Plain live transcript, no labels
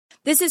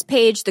This is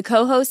Paige, the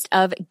co-host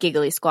of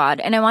Giggly Squad,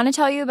 and I want to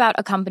tell you about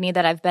a company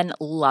that I've been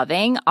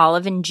loving,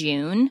 Olive &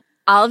 June.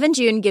 Olive &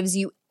 June gives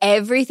you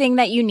everything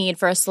that you need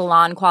for a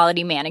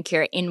salon-quality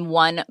manicure in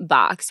one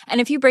box.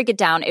 And if you break it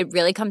down, it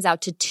really comes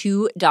out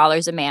to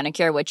 $2 a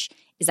manicure, which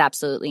is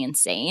absolutely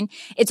insane.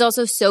 It's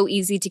also so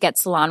easy to get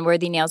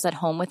salon-worthy nails at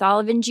home with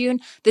Olive & June.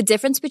 The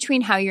difference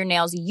between how your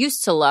nails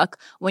used to look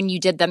when you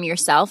did them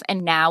yourself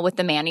and now with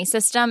the Mani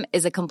system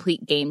is a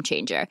complete game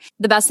changer.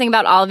 The best thing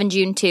about Olive &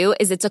 June, too,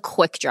 is it's a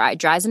quick dry.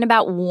 Dries in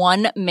about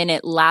 1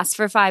 minute, lasts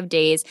for 5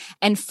 days,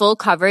 and full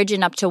coverage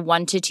in up to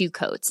 1 to 2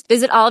 coats.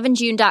 Visit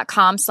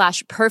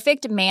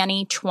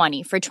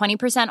oliveandjune.com/perfectmani20 for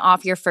 20%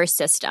 off your first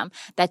system.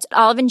 That's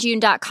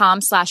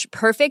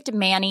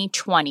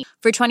oliveandjune.com/perfectmani20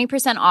 for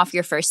 20% off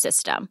your first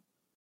system.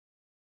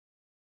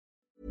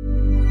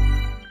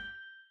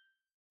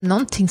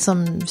 Någonting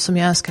som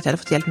jag önskar att jag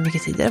hade fått hjälp med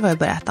mycket tidigare var att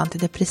börja äta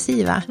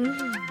antidepressiva.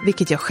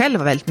 Vilket jag själv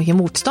var väldigt mycket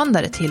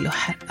motståndare till. Och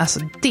alltså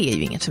det är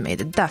ju inget för mig,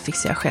 det där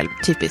fixar jag själv,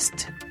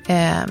 typiskt.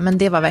 Men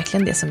det var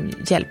verkligen det som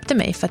hjälpte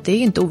mig. För att det är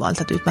ju inte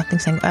ovanligt att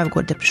utmattningsångest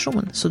övergår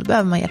depression. Så då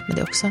behöver man hjälp med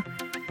det också.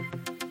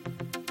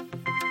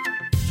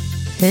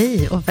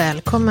 Hej och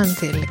välkommen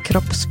till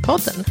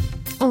Kroppspodden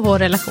om vår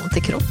relation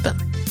till kroppen.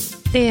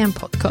 Det är en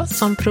podcast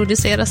som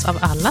produceras av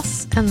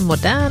Allas, en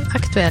modern,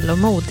 aktuell och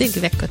modig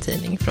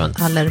veckotidning från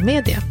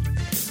Allermedia.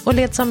 Och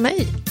leds av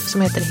mig,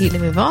 som heter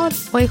Hillevi Wahl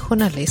och är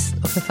journalist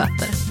och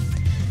författare.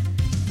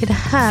 I det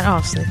här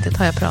avsnittet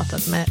har jag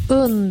pratat med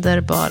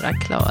underbara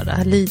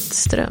Klara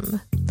Lidström.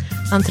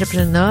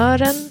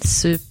 Entreprenören,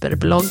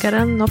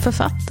 superbloggaren och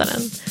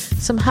författaren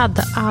som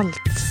hade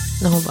allt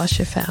när hon var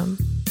 25.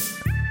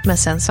 Men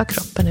sen sa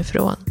kroppen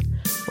ifrån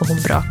och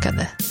hon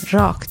brakade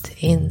rakt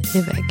in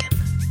i väggen.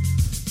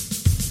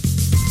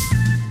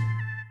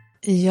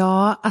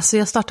 Ja, alltså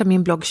jag startade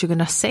min blogg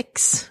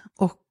 2006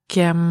 och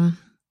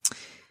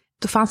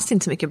då fanns det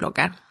inte så mycket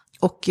bloggar.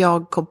 Och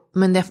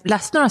men jag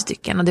läste några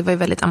stycken och det var ju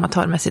väldigt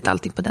amatörmässigt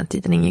allting på den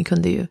tiden. Ingen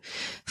kunde ju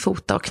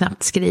fota och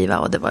knappt skriva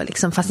och det var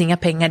liksom, fanns inga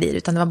pengar i det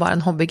utan det var bara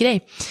en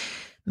hobbygrej.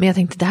 Men jag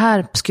tänkte det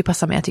här skulle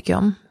passa mig, jag tycker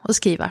om att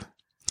skriva.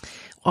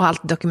 Och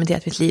alltid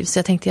dokumenterat mitt liv. Så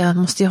jag tänkte jag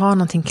måste ju ha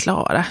någonting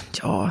Klara.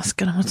 Ja,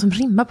 ska det ha något som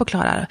rimmar på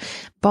Klara?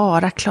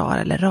 Bara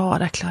Klara eller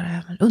rara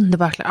Klara?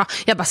 Underbar Klara. Ja,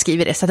 jag bara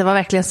skriver det. Så det var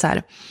verkligen så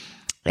här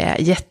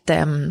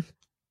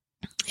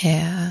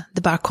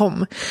det bara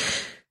kom.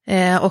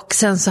 Och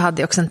sen så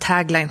hade jag också en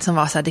tagline som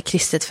var så här: det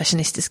kristet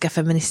fascistiska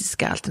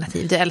feministiska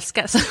alternativ du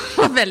älskar. Så det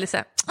var väldigt så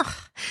här,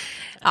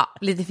 ja,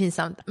 lite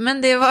pinsamt.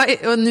 Men det var,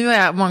 och nu har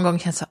jag många gånger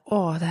känt så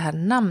här, det här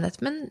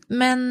namnet.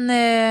 Men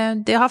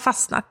det har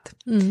fastnat.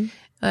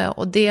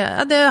 Och det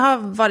har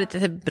varit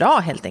lite bra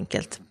helt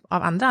enkelt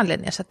av andra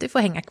anledningar så att det får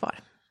hänga kvar.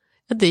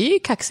 Ja, det är ju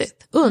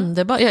kaxigt.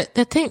 Underbart.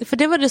 Jag tänkte, för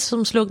det var det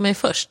som slog mig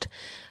först.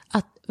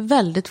 Att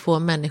väldigt få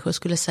människor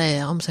skulle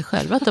säga om sig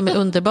själva att de är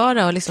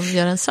underbara och liksom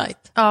gör en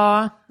sajt.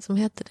 Ja. Som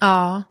heter det.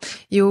 Ja,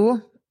 jo.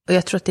 Och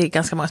jag tror att det är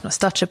ganska många som har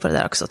stört sig på det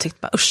där också och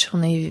tyckt bara, usch,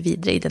 hon är ju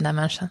vidrig den där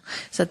människan.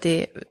 Så att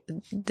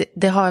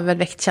det har väl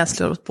väckt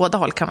känslor åt båda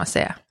håll kan man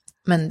säga.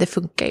 Men det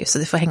funkar ju så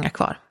det får hänga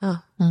kvar. Ja,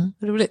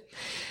 roligt.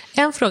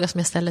 En fråga som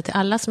jag ställer till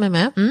alla som är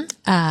med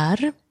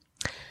är: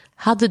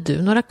 hade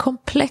du några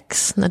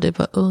komplex när du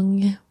var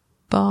ung?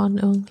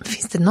 Ung?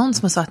 Finns det någon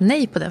som har sagt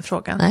nej på den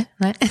frågan?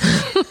 Nej.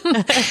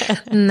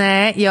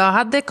 Nej, jag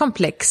hade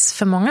komplex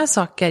för många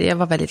saker. Jag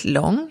var väldigt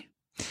lång.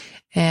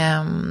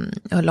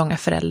 Och långa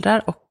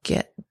föräldrar. Och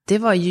det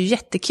var ju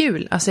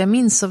jättekul. Alltså jag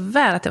minns så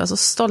väl att jag var så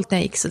stolt när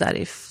jag gick så där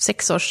i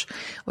 6 års.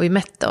 Och vi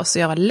mätte oss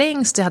och jag var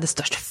längst. Jag hade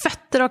störst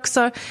fötter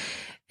också.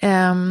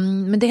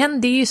 Men det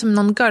hände ju som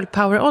någon girl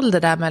power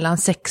ålder där mellan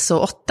 6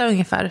 och 8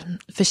 ungefär.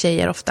 För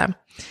tjejer ofta.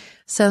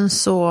 Sen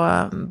så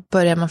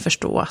börjar man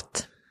förstå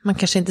att man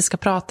kanske inte ska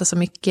prata så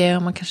mycket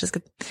och man kanske ska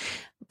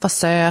vara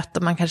söt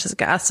och man kanske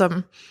ska,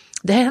 alltså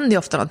det händer ju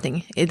ofta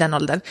någonting i den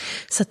åldern.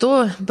 Så att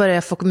då började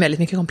jag få väldigt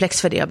mycket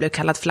komplex för det. Jag blev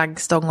kallad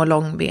flaggstång och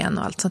långben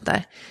och allt sånt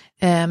där.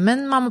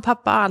 Men mamma och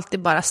pappa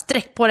alltid bara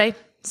sträck på dig.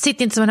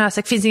 Sitt inte som en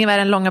hösäck, finns ingen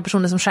värre än långa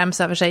personer som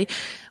skäms över sig.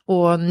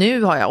 Och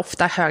nu har jag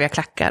ofta höga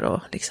klackar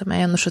och liksom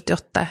är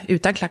 1,78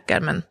 utan klackar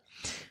men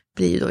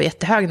blir ju då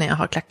jättehög när jag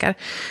har klackar.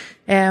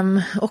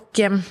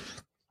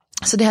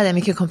 Så det hade jag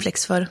mycket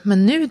komplex för.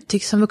 Men nu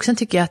som vuxen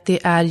tycker jag att det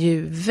är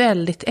ju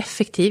väldigt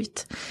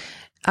effektivt.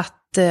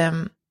 Att,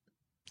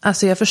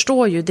 alltså jag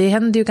förstår ju, det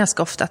händer ju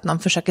ganska ofta att någon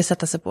försöker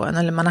sätta sig på en.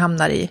 Eller man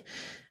hamnar i,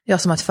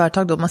 jag som har ett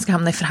företag då, man ska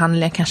hamna i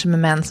förhandlingar kanske med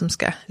män som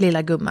ska,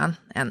 lilla gumman.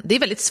 Det är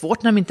väldigt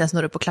svårt när de inte ens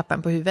når upp och klappar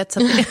en på huvudet.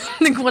 Så att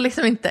det går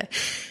liksom inte.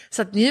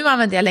 Så att nu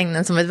använder jag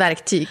längden som ett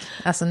verktyg.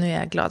 Alltså nu är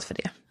jag glad för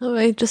det. Det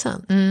var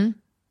intressant.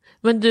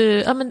 Men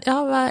du,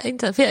 vad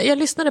intressant. För jag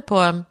lyssnade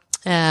på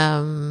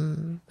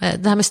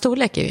det här med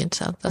storlek är ju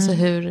intressant. Alltså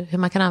hur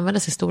man kan använda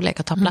sin storlek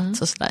och ta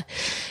plats och sådär.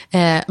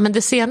 Men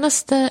det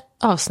senaste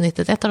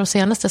avsnittet, ett av de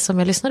senaste som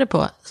jag lyssnade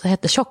på, så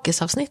hette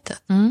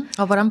Tjockisavsnittet.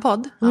 Av våran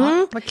podd.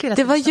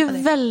 Det var ju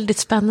väldigt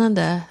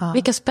spännande.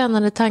 Vilka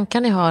spännande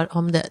tankar ni har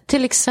om det.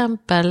 Till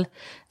exempel,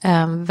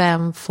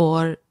 vem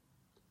får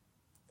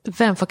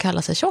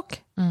kalla sig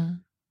tjock?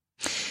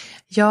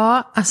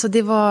 Ja, alltså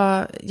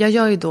jag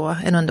gör ju då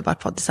en underbar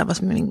podd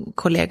tillsammans med min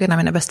kollega, en av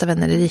mina bästa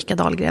vänner, Erika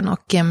Dahlgren,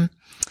 och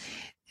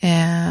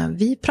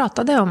vi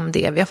pratade om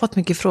det. Vi har fått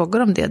mycket frågor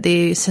om det.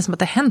 Det känns som att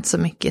det har hänt så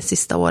mycket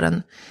sista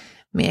åren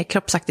med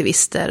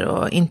kroppsaktivister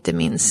och inte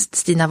minst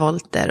Stina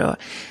Wolter och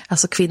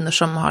alltså kvinnor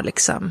som har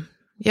liksom,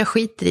 jag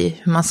skiter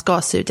i hur man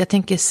ska se ut. Jag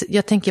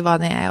tänker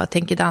vad jag är, jag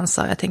tänker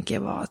dansa, jag tänker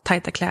vara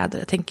tajta kläder,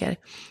 jag tänker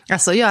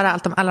alltså göra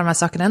alla de här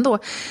sakerna ändå,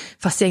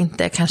 fast jag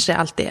inte kanske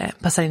alltid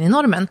passar in i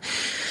normen.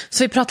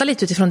 Så vi pratar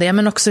lite utifrån det,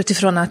 men också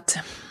utifrån att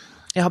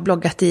jag har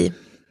bloggat i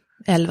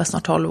 11,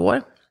 snart 12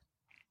 år.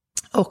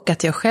 Och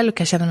att jag själv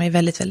kan känna mig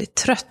väldigt, väldigt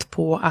trött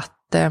på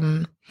att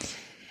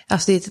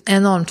alltså det är ett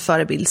enormt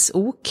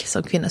förebildsok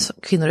som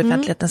kvinnor i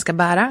offentligheten ska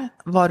bära,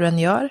 vad du än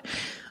gör.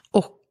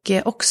 Och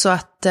också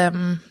att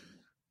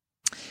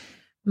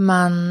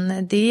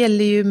det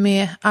gäller ju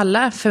med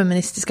alla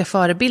feministiska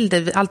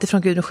förebilder, allt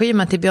ifrån Gudrun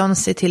Schyman till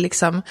Beyoncé till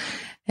liksom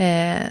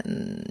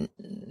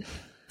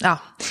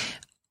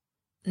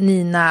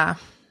Nina,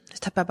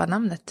 jag tappar bara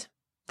namnet.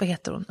 Vad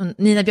heter hon?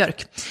 Nina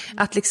Björk.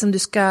 Att liksom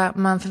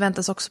man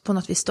förväntas också på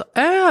något vis stå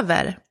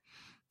över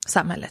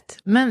samhället.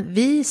 Men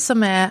vi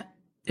som är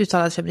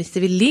uttalade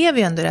feminister, vi lever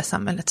ju ändå i det här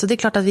samhället. Så det är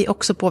klart att vi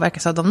också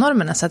påverkas av de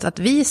normerna. Så att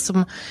vi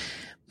som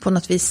på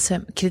något vis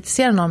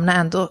kritiserar normerna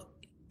ändå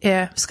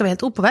ska vara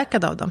helt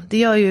opåverkade av dem. Det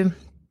gör ju,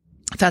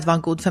 för att vara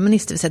en god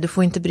feminist, det vill säga du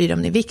får inte bry dig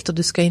om din vikt och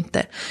du ska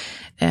inte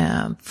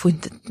får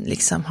inte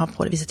liksom ha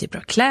på dig vissa typer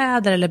av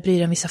kläder eller bry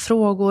dig om vissa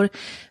frågor,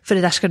 för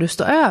det där ska du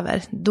stå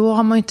över. Då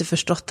har man ju inte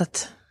förstått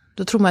att,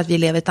 då tror man att vi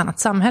lever i ett annat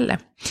samhälle.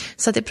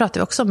 Så det pratar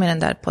vi också om i den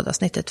där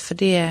poddavsnittet, för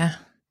det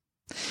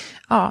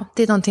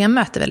är någonting jag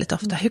möter väldigt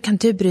ofta. Hur kan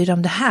du bry dig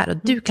om det här? Och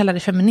du kallar dig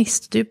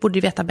feminist, du borde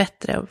ju veta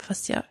bättre.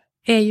 Fast jag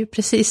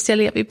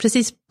lever ju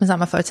precis med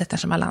samma förutsättningar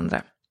som alla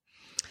andra.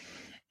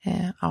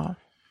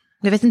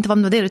 Jag vet inte vad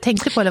det var det du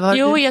tänkte på, eller vad?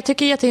 Jo, jag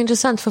tycker det är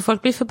jätteintressant, för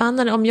folk blir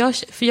förbannade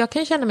för jag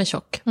kan känna mig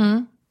tjock.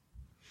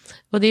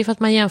 Och det är för att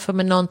man jämför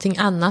med någonting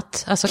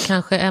annat, alltså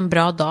kanske en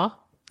bra dag.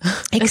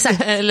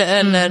 Exakt.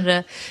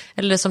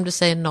 eller som du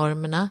säger,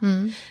 normerna.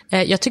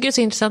 Jag tycker det är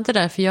så intressant det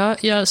där, för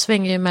jag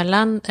svänger ju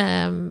mellan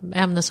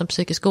ämnen som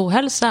psykisk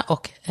ohälsa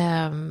och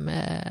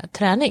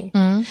träning.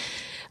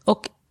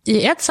 Och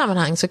i ett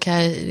sammanhang så kan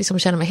jag liksom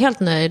känna mig helt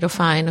nöjd och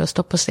fin och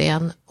stå på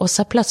scen. Och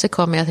så plötsligt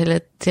kommer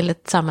jag till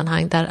ett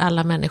sammanhang där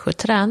alla människor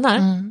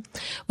tränar.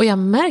 Och jag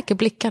märker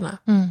blickarna.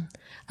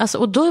 Alltså,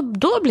 och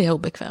då blir jag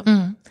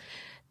obekväm.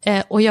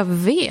 Och jag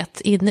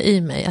vet inne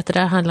i mig att det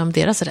där handlar om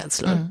deras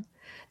rädslor.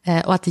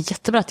 Och att det är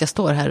jättebra att jag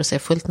står här och ser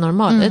fullt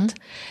normalt ut.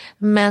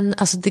 Men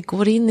alltså, det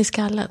går in i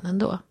skallen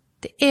ändå.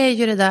 Det är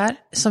ju det där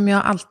som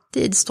jag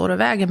alltid står och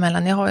väger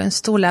mellan. Jag har en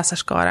stor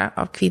läsarskara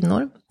av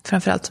kvinnor,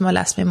 framförallt som har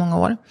läst mig i många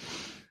år.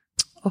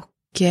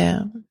 Och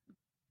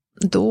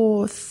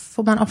då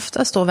får man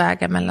ofta stå och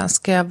väga mellan,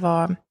 ska jag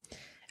vara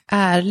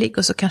ärlig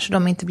och så kanske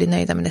de inte blir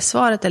nöjda med det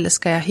svaret, eller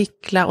ska jag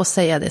hyckla och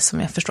säga det som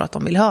jag förstår att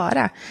de vill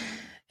höra.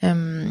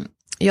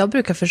 Jag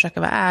brukar försöka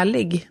vara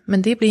ärlig,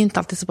 men det blir inte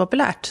alltid så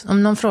populärt.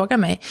 Om någon frågar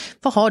mig,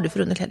 vad har du för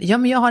underkläder? Ja,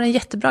 men jag har en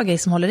jättebra grej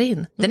som håller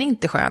in. Den är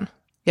inte skön.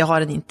 Jag har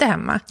den inte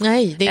hemma.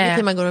 Nej, det är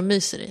inget man går och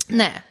myser i.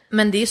 Nej,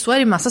 men så är det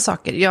ju massa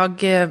saker. Jag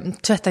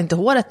tvättar inte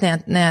håret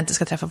när jag inte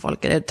ska träffa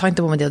folk. Eller tar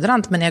inte på mig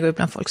deodorant, men när jag går upp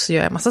bland folk så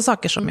gör jag massa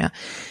saker som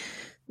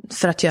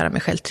för att göra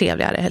mig själv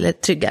trevligare eller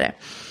tryggare.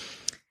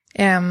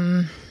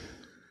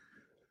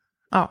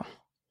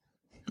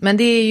 Men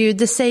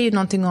det säger ju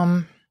någonting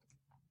om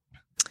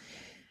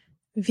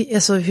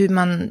alltså hur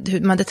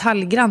man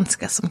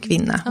detaljgranskas som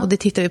kvinna. Och det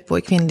tittar vi på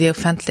i kvinnlig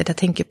offentlighet. Jag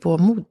tänker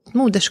på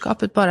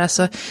moderskapet bara.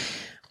 Så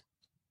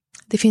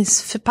det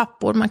finns för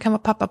pappor, man kan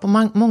vara pappa på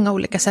många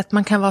olika sätt.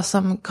 Man kan vara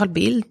som Carl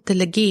Bildt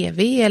eller GV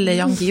eller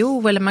Jan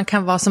Guillou, eller man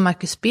kan vara som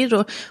Marcus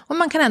Birro. Och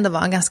man kan ändå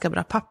vara en ganska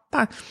bra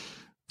pappa.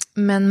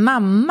 Men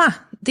mamma,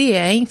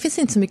 det finns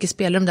inte så mycket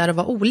spelrum där att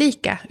vara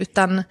olika.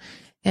 Utan,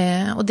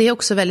 och det är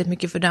också väldigt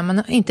mycket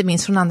fördömande, inte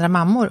minst från andra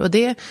mammor. Och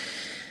det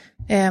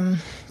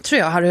tror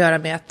jag har att göra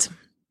med att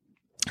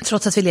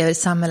trots att vi lever i ett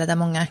samhälle där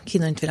många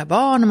kvinnor inte vill ha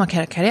barn och man kan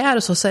göra karriär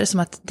och så är det som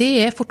att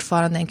det är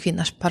fortfarande en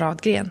kvinnors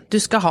paradgren. Du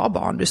ska ha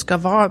barn, du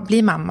ska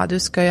bli mamma, du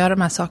ska göra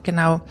de här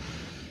sakerna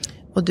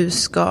och du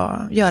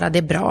ska göra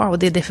det bra, och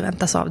det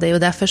förväntas av dig. Och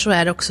därför så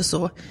är det också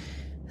så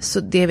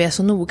det vi är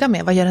så noga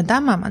med. Vad gör den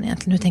där mamman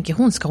egentligen? Hur tänker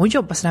hon? Ska hon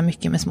jobba så där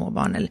mycket med små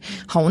barn? Eller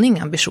har hon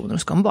inga ambitioner?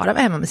 Ska hon bara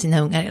vara hemma med sina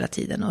ungar hela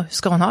tiden? Och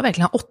ska hon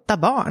verkligen ha 8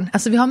 barn?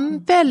 Alltså vi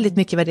har väldigt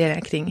mycket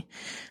värderingar kring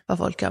vad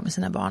folk gör med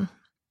sina barn.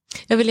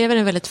 Ja, vi lever i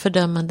en väldigt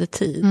fördömande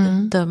tid.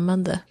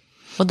 Dömande.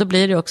 Och då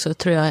blir det också,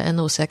 tror jag, en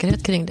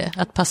osäkerhet kring det.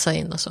 Att passa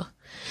in och så.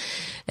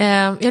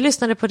 Jag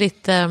lyssnade på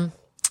ditt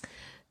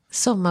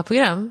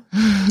sommarprogram.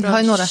 Jag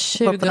har ju några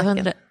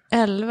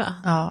 2011.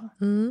 Ja.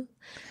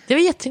 Det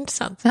var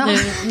jätteintressant. Ja. Nu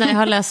när jag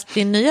har läst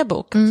din nya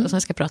bok som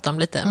jag ska prata om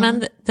lite.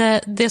 Men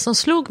det som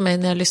slog mig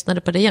när jag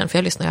lyssnade på det igen, för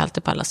jag lyssnar ju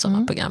alltid på alla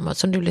sommarprogram, och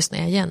så nu lyssnar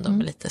jag igen då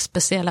med lite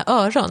speciella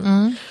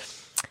öron.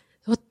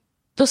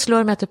 Då slår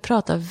det mig att du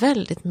pratar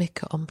väldigt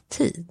mycket om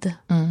tid.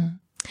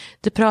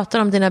 Du pratar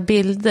om dina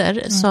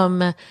bilder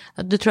som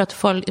du tror att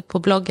folk på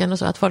bloggen och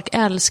så, att folk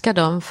älskar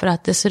dem för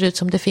att det ser ut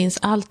som det finns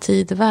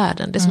alltid i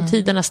världen. Det är som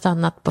tiden har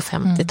stannat på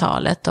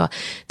 50-talet och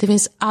det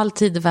finns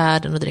alltid i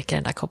världen att dricka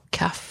en där kopp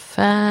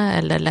kaffe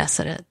eller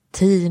läsa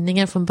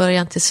tidningen från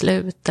början till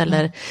slut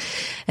eller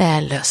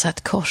lösa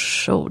ett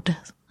korsord.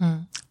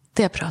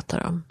 Det jag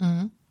pratar om.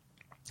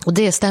 Och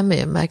det stämmer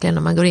ju verkligen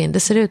när man går in. Det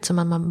ser ut som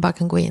att man bara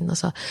kan gå in och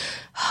så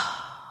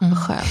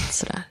skönt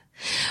sådär.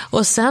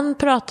 Och sen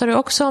pratar du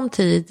också om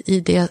tid i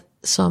det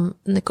som,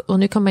 och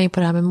nu kommer jag in på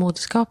det här med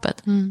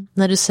moderskapet.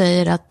 När du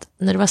säger att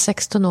när du var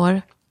 16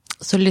 år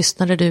så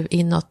lyssnade du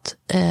inåt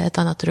ett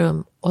annat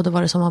rum och då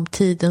var det som om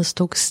tiden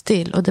stod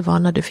still. Och det var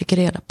när du fick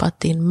reda på att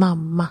din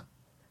mamma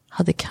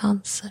hade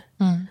cancer.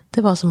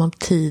 Det var som om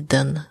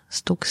tiden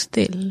stod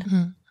still.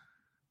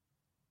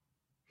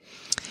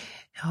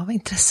 Ja, vad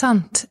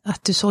intressant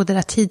att du såg det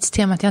där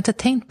tidstemat. Jag har inte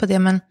tänkt på det,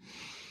 men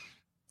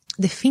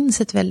det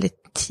finns ett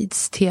väldigt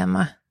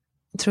tidstema,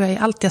 tror jag, i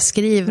allt jag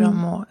skriver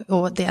om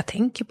och det jag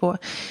tänker på.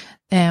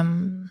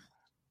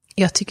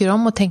 Jag tycker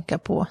om att tänka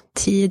på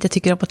tid, jag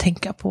tycker om att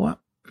tänka på,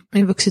 jag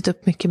har vuxit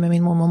upp mycket med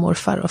min mormor,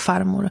 morfar och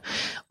farmor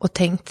och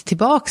tänkt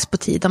tillbaks på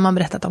tid. De har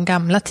berättat om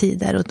gamla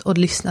tider och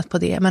lyssnat på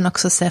det, men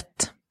också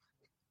sett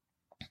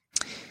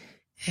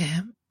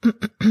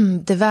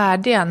det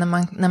värdiga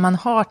när man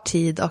har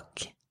tid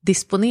och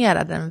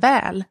disponerar den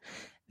väl.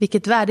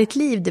 Vilket värdigt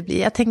liv det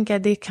blir. Jag tänker,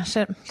 det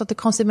kanske låter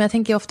konstigt, men jag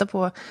tänker ofta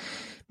på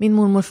min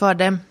mormor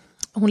förde,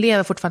 hon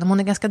lever fortfarande, hon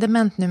är ganska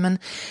dement nu, men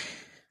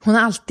hon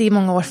har alltid i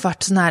många år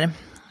fört sån här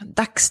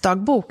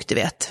dagsdagbok, du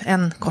vet,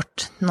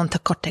 någon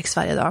kort text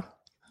varje dag.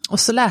 Och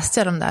så läste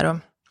jag de där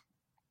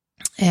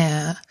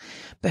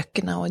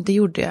böckerna, och det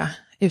gjorde jag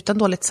utan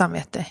dåligt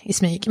samvete i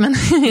smyg, men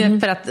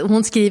för att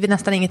hon skriver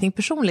nästan ingenting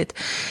personligt,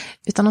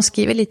 utan hon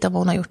skriver lite om vad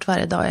hon har gjort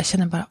varje dag. Jag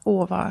känner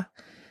bara,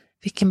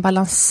 vilken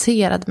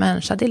balanserad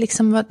människa. Det är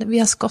liksom, vi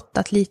har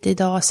skottat lite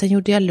idag, sen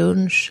gjorde jag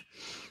lunch,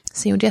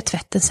 sen gjorde jag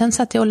tvätten, sen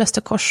satt jag och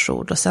löste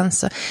korsord, och sen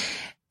så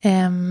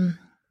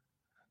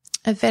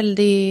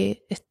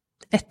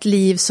ett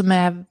liv som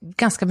är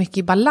ganska mycket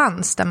i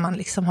balans, där man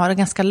liksom har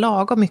ganska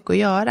lagom mycket att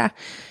göra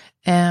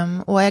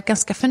och är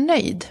ganska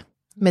förnöjd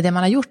med det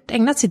man har gjort,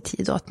 ägnat sin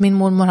tid åt. Min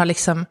mormor har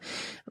liksom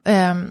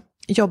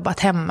jobbat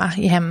hemma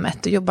i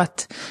hemmet och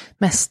jobbat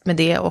mest med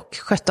det och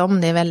skött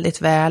om det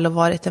väldigt väl och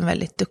varit en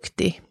väldigt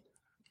duktig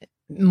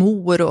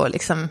mor och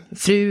liksom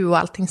fru och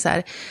allting så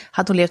här.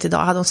 Hade hon levt idag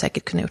hade hon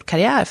säkert kunnat gjort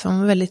karriär, för hon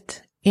var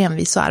väldigt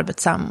envis och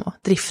arbetsam och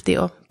driftig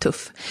och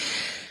tuff.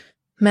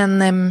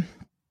 Men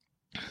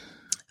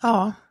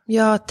ja,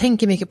 jag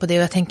tänker mycket på det,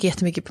 och jag tänker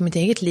jättemycket på mitt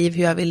eget liv,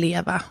 hur jag vill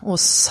leva, och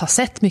har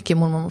sett mycket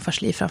mormor och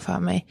morfars liv framför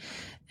mig.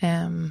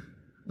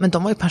 Men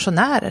de var ju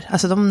pensionärer,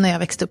 alltså de när jag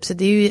växte upp, så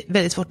det är ju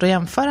väldigt svårt att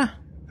jämföra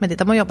med det.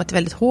 De har jobbat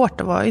väldigt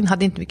hårt och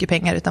hade inte mycket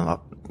pengar, utan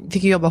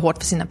fick ju jobba hårt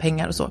för sina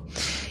pengar och så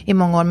i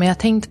många år. Men jag har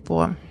tänkt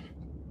på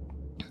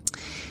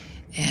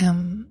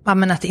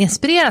men att det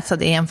inspirerats av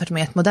det jämfört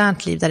med ett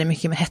modernt liv där det är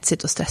mycket mer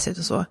hetsigt och stressigt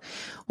och så.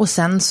 Och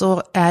sen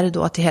så är det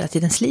då att det hela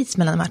tiden slits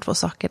mellan de här två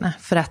sakerna,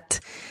 för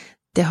att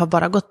det har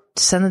bara gått,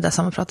 sen det där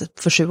sammanpratet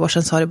för 7 år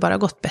sedan, så har det bara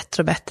gått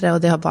bättre och bättre,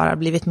 och det har bara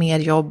blivit mer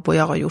jobb, och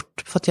jag har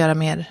fått göra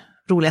mer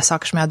roliga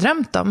saker som jag har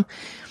drömt om.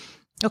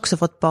 Jag har också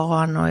fått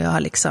barn, och jag har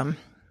liksom,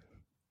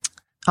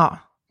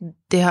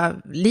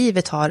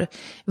 livet har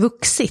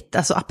vuxit,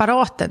 alltså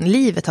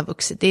livet har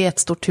vuxit. Det är ett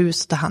stort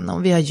hus att ta hand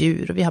om, vi har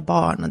djur och vi har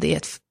barn, och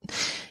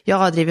jag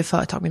har drivit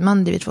företag, min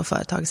man driver 2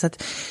 företag, så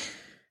att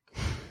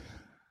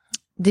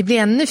det blir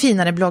ännu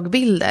finare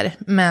bloggbilder,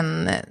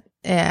 men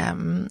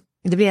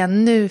det blir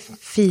ännu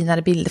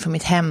finare bilder från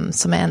mitt hem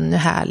som är ännu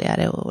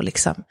härligare, och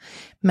liksom,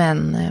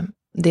 men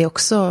det är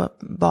också,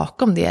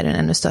 bakom det är en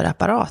ännu större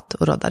apparat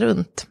att rodda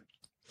runt.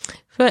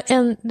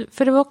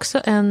 För det var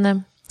också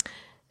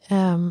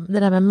det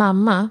där med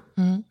mamma.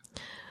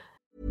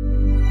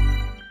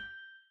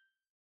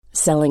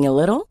 Selling a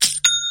little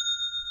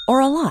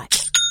or a lot?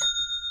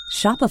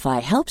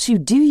 Shopify helps you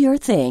do your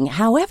thing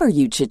however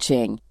you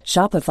cha-ching.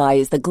 Shopify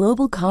is the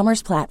global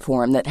commerce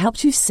platform that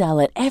helps you sell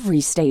at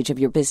every stage of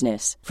your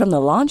business. From the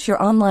launch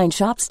your online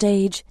shop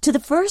stage to the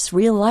first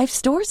real-life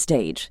store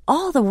stage,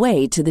 all the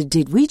way to the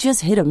did we just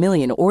hit a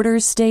million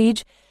orders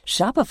stage.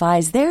 Shopify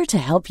is there to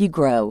help you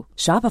grow.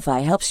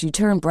 Shopify helps you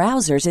turn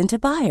browsers into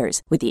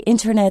buyers with the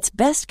internet's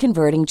best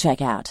converting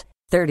checkout.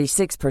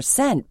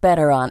 36%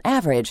 better on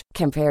average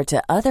compared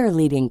to other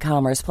leading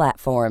commerce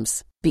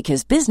platforms.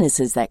 Because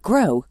businesses that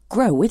grow,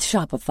 grow with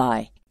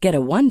Shopify. Get a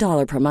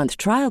 $1 per month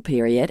trial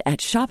period at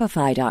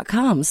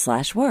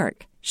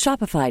shopify.com/work.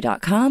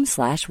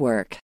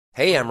 Shopify.com/work.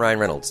 Hey, I'm Ryan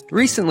Reynolds.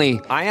 Recently,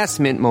 I asked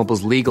Mint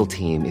Mobile's legal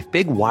team if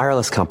big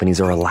wireless companies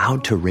are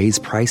allowed to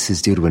raise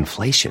prices due to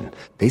inflation.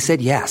 They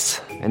said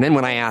yes. And then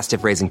when I asked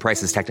if raising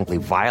prices technically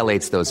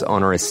violates those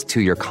onerous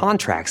 2-year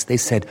contracts, they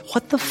said,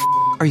 "What the f***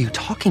 are you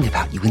talking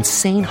about, you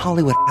insane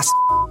Hollywood ass?"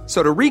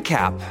 So to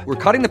recap,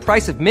 we're cutting the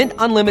price of Mint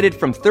Unlimited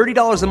from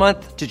 $30 a month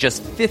to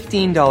just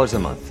 $15 a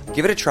month.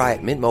 Give it a try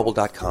at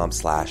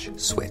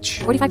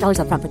mintmobile.com/switch. $45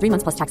 up front for 3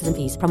 months plus taxes and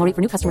fees. Promo rate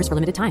for new customers for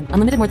limited time.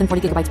 Unlimited more than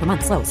 40 gigabytes per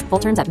month. Slows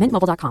full terms at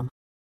mintmobile.com.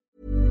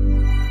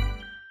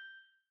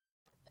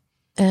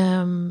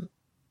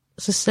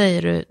 så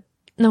säger du,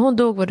 när hon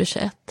dog var du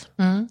 21.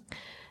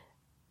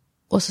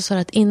 Och så sa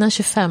du att innan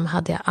 25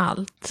 hade jag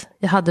allt.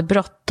 Jag hade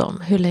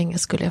bråttom. Hur länge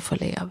skulle jag få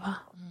leva?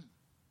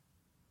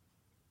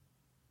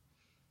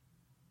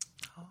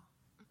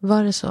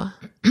 Var det så?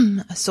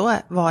 Så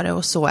var det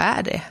och så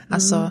är det.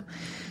 Alltså,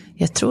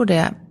 jag tror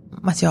det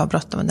att jag har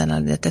bråttom med den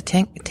här. Jag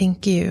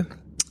tänker ju,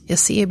 jag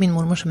ser min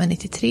mormor som är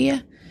 93.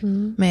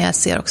 Men jag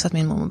ser också att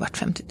min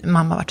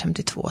mamma var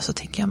 52. Så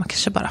tänker jag, man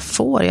kanske bara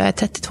får, jag är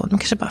 32, man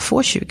kanske bara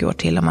får 20 år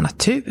till om man har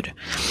tur.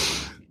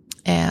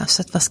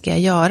 Så att vad ska jag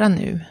göra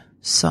nu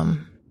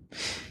som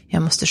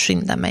jag måste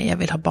skynda mig? Jag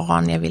vill ha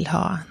barn, jag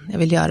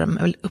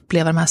vill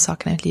uppleva de här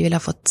sakerna i mitt liv. Jag vill ha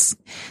fått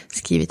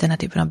skrivit den här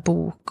typen av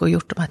bok och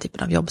gjort de här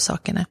typen av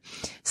jobbsakerna.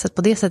 Så att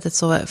på det sättet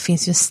så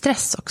finns ju en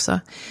stress också.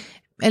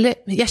 Eller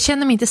jag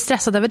känner mig inte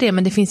stressad över det,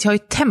 men jag har ju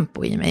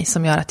tempo i mig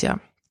som gör att jag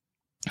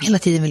hela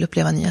tiden vill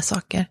uppleva nya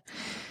saker.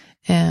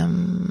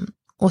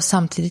 Och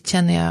samtidigt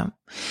känner jag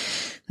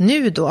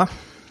nu då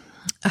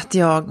att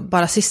jag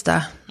bara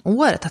sista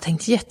året har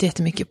tänkt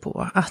jättemycket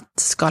på att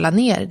skala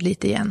ner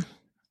lite igen.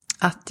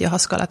 Att jag har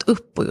skalat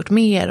upp och gjort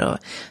mer och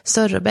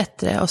större och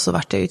bättre, och så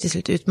vart jag ju till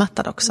slut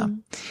utmattad också.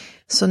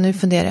 Så nu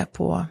funderar jag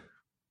på,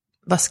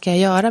 vad ska jag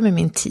göra med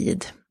min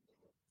tid?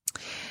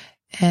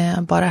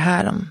 Bara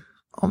här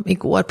om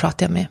igår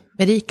pratade jag med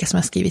Erika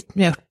som jag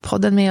har gjort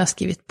podden med och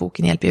skrivit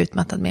boken Hjälp jag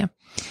utmattad med.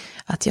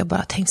 Att jag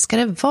bara tänkte, ska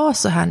det vara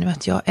så här nu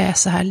att jag är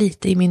så här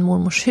lite i min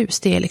mormors hus?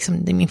 Det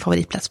är min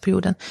favoritplats på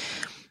jorden.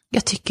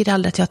 Jag tycker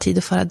aldrig att jag har tid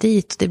att fara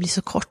dit och det blir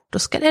så kort.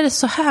 Och är det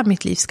så här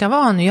mitt liv ska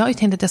vara nu? Jag har ju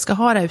tänkt att jag ska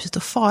ha det här huset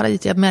och fara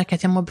dit. Jag märker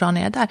att jag mår bra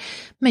när jag är där.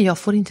 Men jag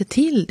får inte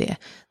till det.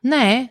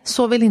 Nej,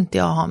 så vill inte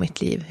jag ha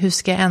mitt liv. Hur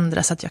ska jag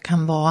ändra så att jag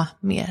kan vara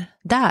mer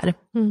där?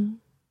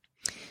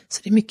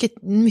 Så det är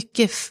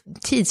mycket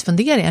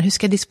tidsfunderingar. Hur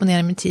ska jag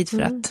disponera min tid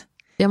för att...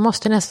 Jag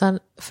måste nästan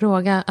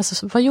fråga,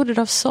 alltså, vad gjorde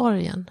du av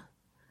sorgen?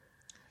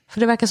 För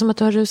det verkar som att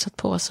du har rusat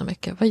på så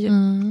mycket.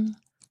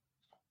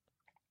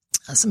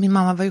 Alltså min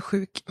mamma var ju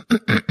sjuk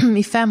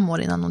i 5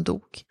 år innan hon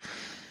dog.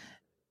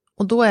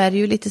 Och då är det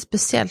ju lite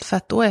speciellt, för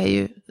att då är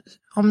ju,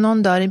 om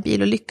någon dör i en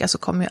bilolycka så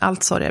kommer ju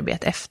allt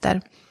sorgarbete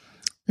efter.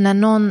 När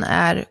någon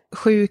är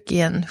sjuk i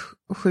en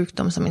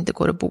sjukdom som inte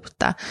går att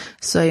bota,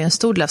 så är ju en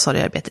stor del av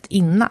sorgarbetet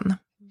innan.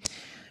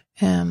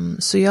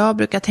 Så jag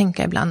brukar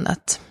tänka ibland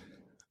att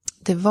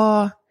det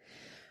var,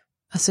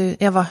 alltså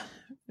jag var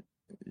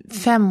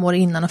 5 år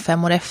innan och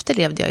 5 år efter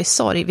levde jag i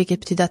sorg, vilket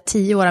betyder att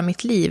 10 år av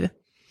mitt liv,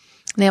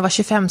 när jag var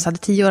 25 så hade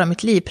 10 år av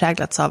mitt liv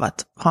präglats av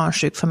att ha en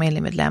sjuk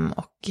familjemedlem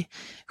och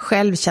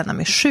själv känna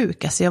mig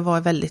sjuk. Alltså jag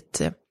var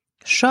väldigt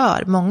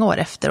skör många år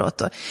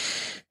efteråt. Och,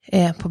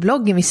 på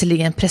bloggen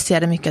visserligen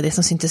presterade mycket av det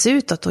som syntes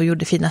utåt och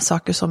gjorde fina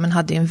saker så, men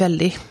hade ju en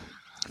väldigt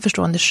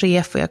förstående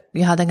chef och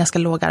jag hade en ganska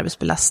låg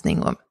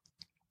arbetsbelastning och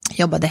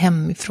jobbade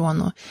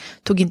hemifrån och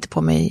tog inte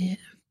på mig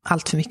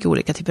allt för mycket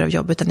olika typer av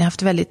jobb, utan jag har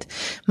haft väldigt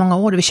många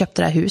år. Vi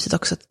köpte det här huset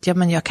också.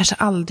 Men jag kanske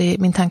aldrig,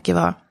 min tanke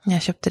var när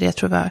jag köpte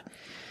det,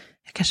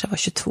 jag kanske var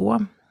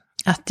 22,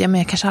 att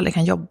jag kanske aldrig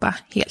kan jobba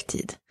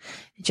heltid.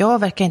 Jag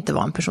verkar inte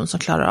vara en person som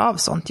klarar av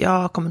sånt.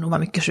 Jag kommer nog vara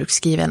mycket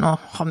sjukskriven och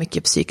ha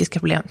mycket psykiska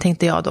problem,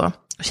 tänkte jag då,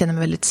 och känner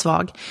mig väldigt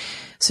svag.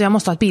 Så jag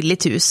måste ha ett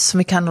billigt hus som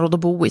vi kan råda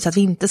att bo i, så att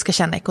vi inte ska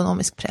känna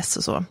ekonomisk press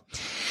och så.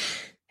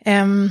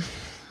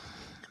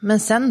 Men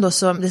sen då,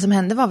 så det som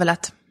hände var väl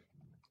att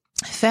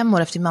 5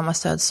 år efter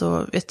mammas död,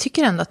 så jag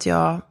tycker ändå att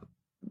jag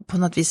på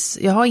något vis,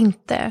 jag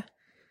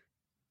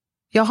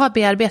har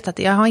bearbetat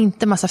det. Jag har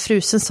inte massa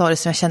frusen sorg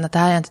som jag känner att det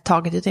här är inte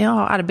taget, utan jag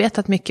har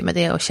arbetat mycket med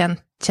det och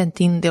känt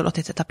in det och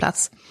låtit det ta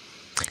plats.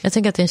 Jag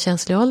tänker att det är en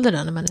känslig ålder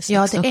där när man är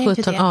 16,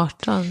 17,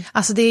 18.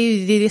 Alltså det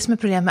är det som är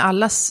problemet med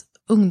allas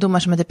ungdomar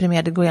som är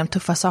deprimerade, går igenom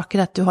tuffa saker,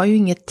 att du har ju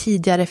inget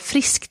tidigare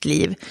friskt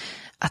liv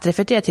att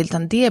referera till,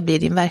 utan det blir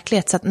din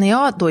verklighet. Så att när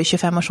jag då i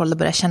 25 års ålder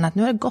börjar känna att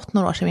nu har det gått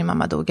några år sedan min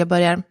mamma dog, jag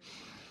börjar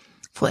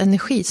få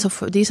energi, så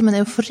det är som en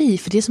eufori,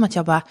 för det är som att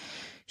jag bara,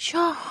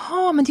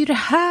 jaha, men det är ju det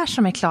här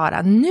som är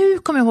Klara. Nu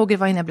kommer jag ihåg det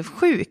var innan jag blev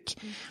sjuk.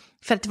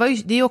 För att det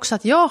är ju också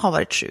att jag har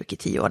varit sjuk i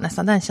 10 år,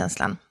 nästan den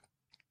känslan.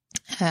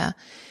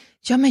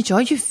 Ja, men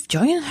jag är ju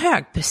en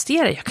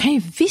högpresterare. Jag kan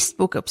ju visst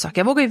boka upp saker.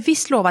 Jag vågar ju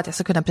visst lova att jag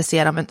ska kunna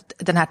prestera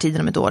den här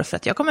tiden om ett år, för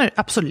att jag kommer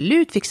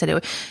absolut fixa det.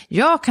 Och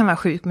jag kan vara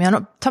sjuk, men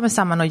jag tar mig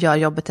samman och gör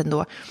jobbet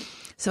ändå.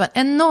 Så det var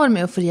en enorm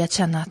eufori att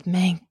känna att,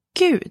 men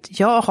gud,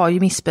 jag har ju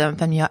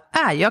missbedömt vem jag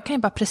är. Jag kan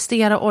ju bara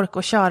prestera och orka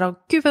och köra. Och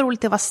gud vad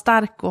roligt det var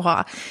stark och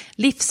ha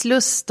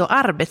livslust och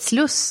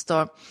arbetslust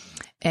och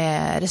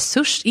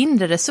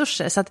inre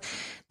resurser. Så att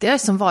det har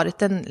som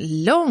varit en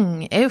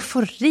lång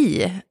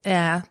eufori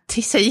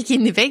tills jag gick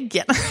in i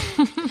väggen.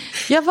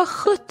 Ja, vad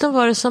 17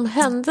 var det som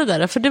hände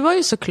där? För det var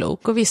ju så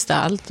klok och visste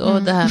allt.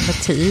 Och det här med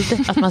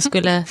tid, att man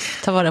skulle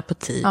ta vara på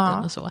tiden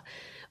och så.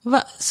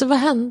 Så vad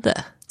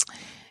hände?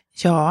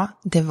 Ja,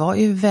 det var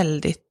ju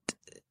väldigt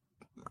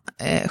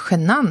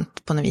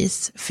genant på något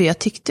vis, för jag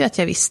tyckte att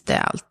jag visste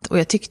allt och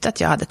jag tyckte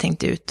att jag hade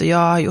tänkt ut, och jag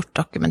har gjort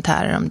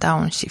dokumentärer om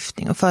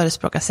downshifting och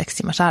förespråkat 6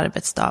 timmars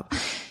arbetsdag.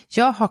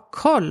 Jag har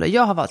koll och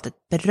jag har valt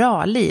ett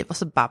bra liv. Och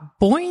så bara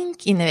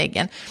boink in i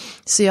väggen.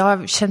 Så jag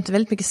har känt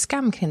väldigt mycket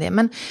skam kring det.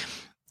 Men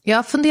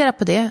jag funderar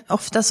på det.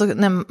 Ofta så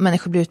när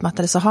människor blir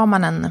utmattade så har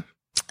man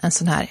en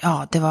sån här,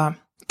 ja det var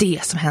det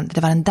som hände.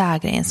 Det var den där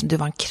grejen som det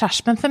var en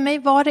krasch. Men för mig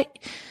var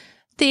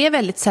det är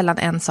väldigt sällan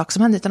en sak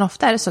som händer. Utan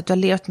ofta är det så att du har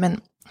levt med en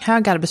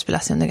hög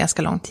arbetsbelastning under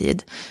ganska lång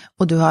tid.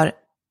 Och du har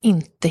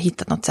inte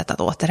hittat något sätt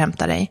att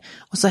återhämta dig.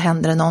 Och så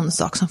händer det någon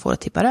sak som får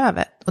att tippa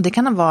över. Och det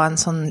kan vara en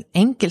sån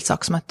enkel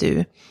sak som att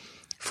du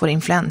får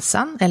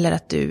influensan. Eller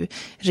att du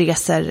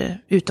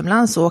reser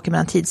utomlands och åker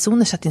mellan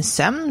tidszoner så att din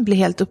sömn blir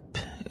helt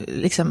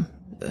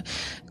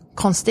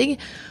konstig.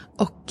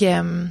 Och,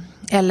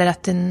 eller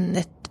att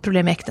ett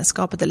problem med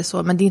äktenskapet eller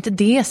så. Men det är inte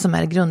det som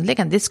är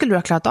grundläggande. Det skulle du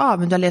ha klarat av,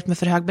 men du har levt med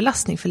för hög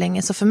belastning för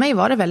länge. Så för mig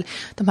var det väl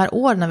de här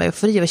åren av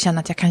eufori och känna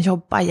att jag kan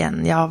jobba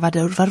igen. Ja,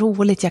 vad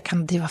roligt, jag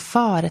kan driva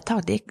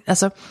företag. Det,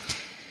 alltså,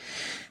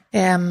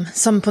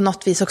 som på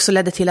något vis också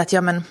ledde till att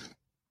jag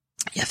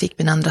fick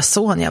min andra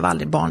son. Jag var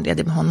aldrig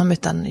barnledig med honom,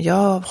 utan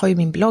jag har ju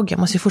min blogg. Jag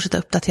måste ju fortsätta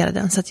uppdatera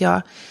den. Så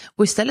att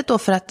och istället då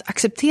för att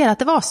acceptera att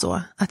det var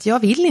så, att jag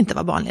vill inte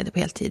vara barnledig på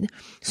heltid.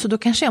 Så då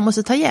kanske jag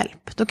måste ta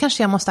hjälp. Då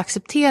kanske jag måste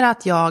acceptera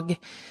att jag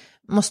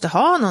måste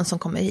ha någon som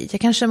kommer hit.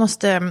 Jag kanske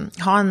måste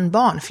ha en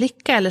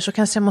barnflicka, eller så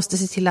kanske jag måste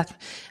se till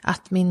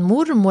att min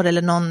mormor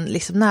eller någon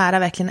liksom nära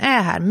verkligen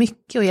är här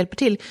mycket och hjälper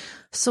till.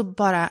 Så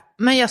bara,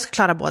 men jag ska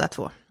klara båda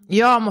två.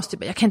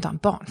 Jag kan inte ha en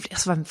barnflicka.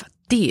 Alltså,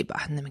 det är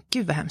bara, nej men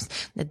gud vad hemskt.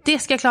 Nej, det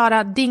ska jag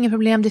klara, det är inget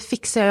problem, det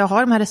fixar jag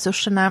har de här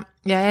resurserna.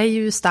 Jag är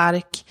ju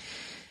stark.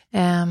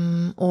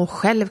 Och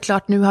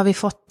självklart, nu har vi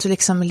fått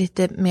liksom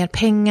lite mer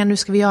pengar. Nu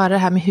ska vi göra det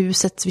här med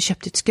huset. Vi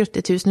köpte ett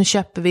skruttigt hus, nu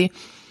köper vi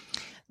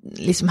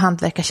liksom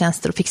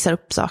hantverkartjänster och fixar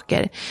upp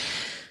saker.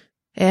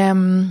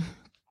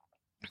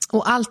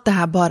 Och allt det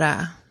här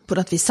bara på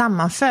att vi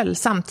sammanföll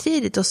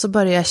samtidigt. Och så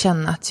började jag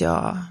känna att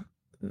jag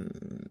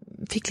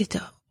fick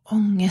lite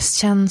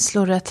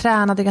ångestkänslor. Jag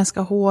tränade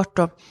ganska hårt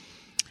och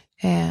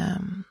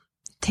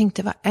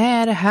tänkte, vad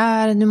är det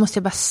här? Nu måste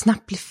jag bara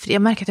snabbt bli fri.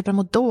 Jag märker att jag börjar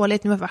må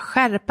dåligt. Nu måste jag bara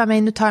skärpa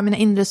mig. Nu tar jag mina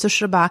inre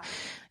resurser och bara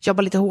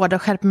jobbar lite hårdare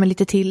och skärper mig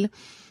lite till.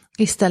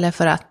 Istället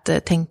för att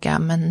tänka,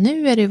 men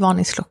nu är det ju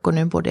varningsklockor,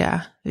 nu borde jag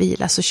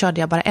vila. Så körde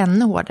jag bara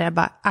ännu hårdare. Jag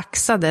bara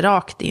axade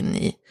rakt in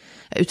i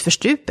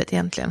utförstupet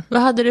egentligen.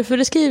 Vad hade du för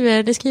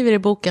det skriver i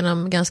boken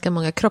om ganska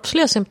många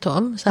kroppsliga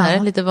symptom. Så här,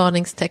 lite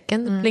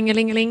varningstecken.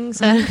 Plingelingeling.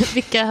 Så här.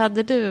 Vilka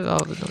hade du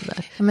av dem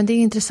där? Ja, men det är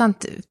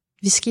intressant.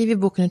 Vi skriver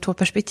boken ur 2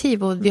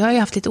 perspektiv. Och vi har ju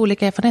haft lite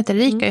olika erfarenheter.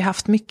 Erika har ju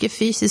haft mycket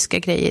fysiska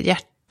grejer.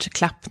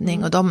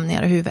 Hjärtklappning och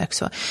domningar och huvudvärk.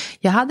 Så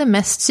jag hade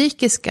mest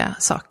psykiska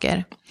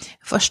saker.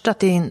 Först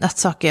att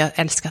saker jag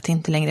älskat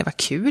inte längre var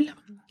kul.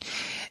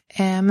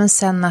 Men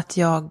sen att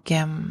jag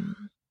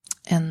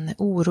en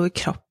oro i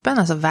kroppen,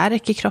 alltså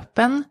värk i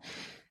kroppen,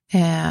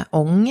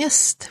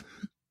 ångest,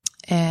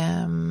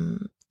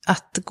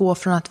 att gå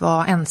från att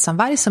vara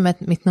ensamvarg som är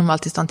mitt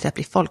normaltillstånd till att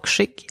bli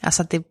folkskygg,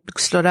 alltså att det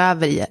slår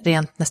över i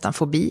rent nästan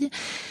fobi.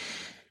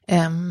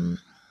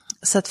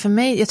 Så att för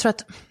mig, jag tror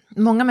att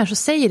många människor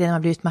säger det när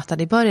man blir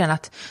utmattad i början,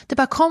 att det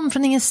bara kom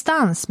från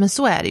ingenstans, men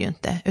så är det ju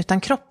inte,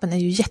 utan kroppen är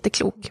ju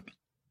jätteklok.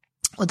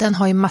 Och den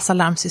har ju massa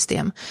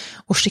larmsystem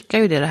och skickar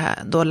ju det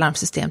här då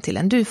larmsystem till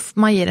en.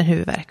 Man ger en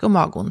huvudvärk och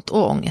magont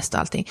och ångest och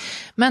allting.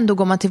 Men då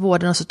går man till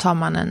vården och så tar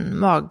man en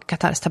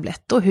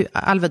magkatarrstablett och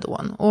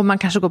Alvedon. Och man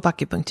kanske går på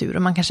akupunktur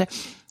och man kanske...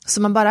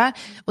 Så man bara...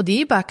 Och det är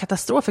ju bara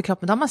katastrof för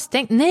kroppen. Då har man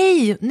stängt...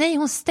 Nej,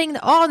 hon stängde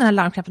av den här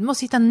larmknappen. Du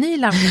måste hitta en ny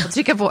larmknapp och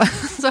trycka på.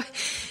 Så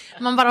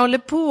man bara håller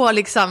på och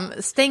liksom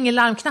stänger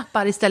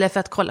larmknappar istället för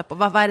att kolla på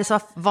vad är det så,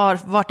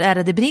 vart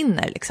är det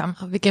brinner liksom.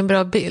 Ja, vilken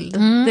bra bild.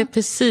 Det är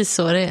precis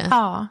så det är.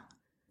 Ja.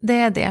 Det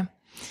är det.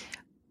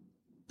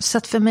 Så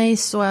att för mig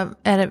så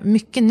är det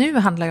mycket nu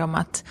handlar ju om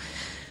att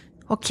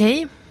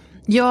okej,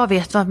 jag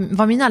vet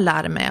vad mina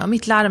larm är. Och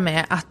mitt larm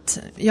är att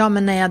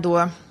men när jag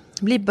då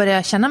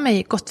börjar känna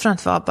mig gott från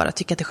att bara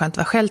tycka att det är skönt att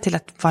vara själv till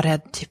att vara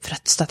rädd typ för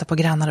att stöta på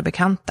grannar och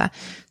bekanta.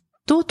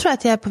 Då tror jag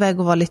att jag är på väg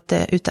att vara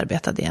lite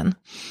utarbetad igen.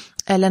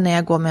 Eller när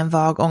jag går med en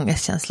vag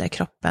ångestkänsla i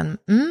kroppen.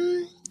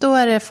 Då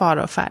är det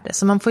fara och färde.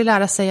 Så man får ju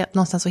lära sig att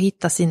någonstans att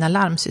hitta sina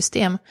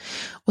larmsystem.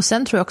 Och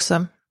sen tror jag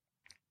också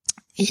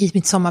i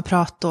mitt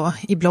sommarprat och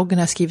i bloggen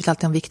har jag skrivit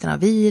alltid om vikten av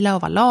vila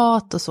och vara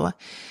lat och så.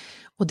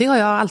 Och det har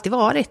jag alltid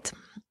varit.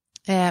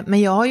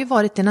 Men jag har ju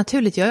varit det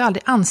naturligt. Jag har ju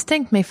aldrig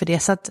ansträngt mig för det.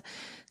 Så att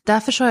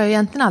därför så har jag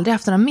egentligen aldrig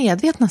haft några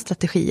medvetna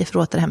strategier för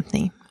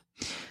återhämtning.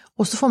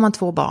 Och så får man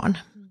 2 barn.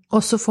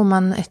 Och så får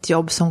man ett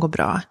jobb som går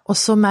bra. Och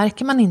så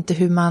märker man inte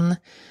hur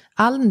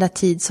all den där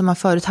tid som man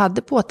förut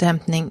hade på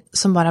återhämtning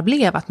som bara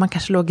blev att man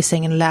kanske låg i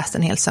sängen och läste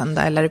en hel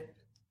söndag eller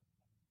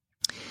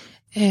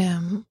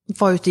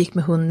var ute och gick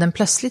med hunden.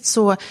 Plötsligt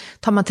så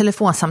tar man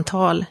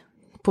telefonsamtal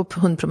på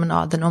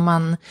hundpromenaden och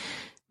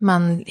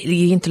man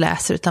inte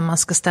läser utan man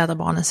ska städa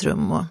barnens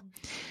rum.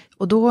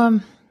 Och då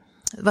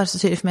var det så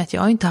tydligt för mig att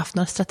jag inte haft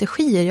några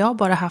strategier. Jag har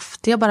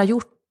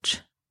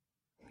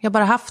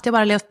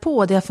bara levt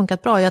på, det har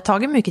funkat bra. Jag har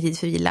tagit mycket tid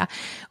för vila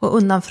och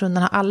undan för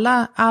undan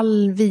har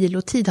all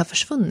vilotid har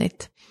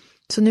försvunnit.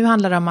 Så nu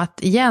handlar det om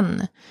att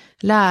igen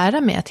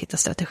lära mig att hitta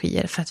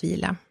strategier för att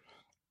vila.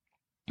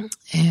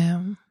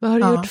 Vad har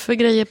du gjort för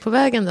grejer på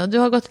vägen då? Du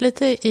har gått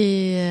lite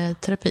i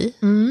terapi.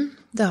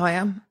 Det har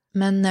jag.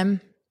 Men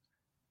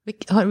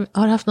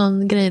har du haft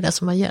någon grej där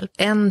som har hjälpt?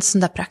 En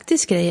sån där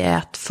praktisk grej är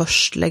att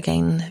först lägga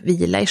in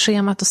vila i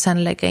schemat och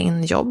sen lägga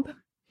in jobb.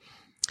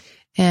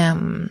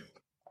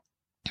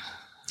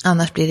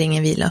 Annars blir det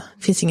ingen vila.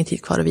 Det finns ingen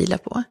tid kvar att vila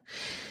på.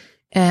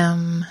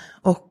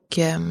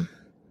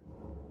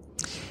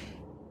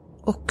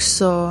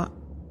 Också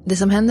det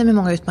som händer med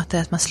många utmattade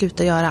är att man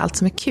slutar göra allt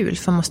som är kul.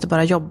 För man måste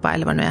bara jobba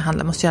eller vad det nu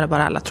handlar. Man måste göra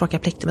bara alla tråkiga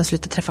plikter. Man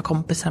slutar träffa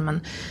kompisar.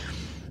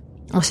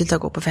 Man slutar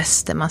gå på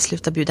fester. Man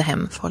slutar bjuda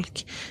hem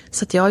folk.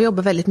 Så att jag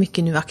jobbar väldigt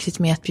mycket nu aktivt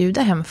med att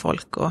bjuda hem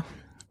folk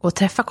och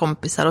träffa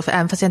kompisar. Och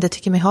även fast jag inte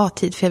tycker mig ha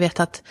tid. För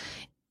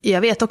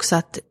jag vet också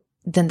att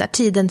den där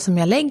tiden som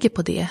jag lägger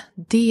på det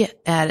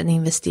är en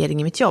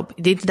investering i mitt jobb.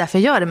 Det är inte därför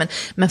jag gör det,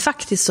 men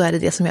faktiskt så är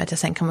det som gör att jag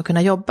sen kommer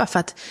kunna jobba för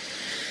att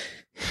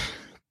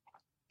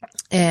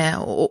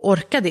och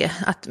orka det.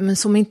 Men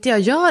som inte jag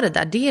gör det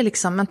där, det är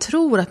liksom, man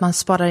tror att man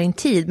sparar in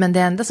tid, men det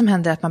enda som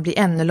händer är att man blir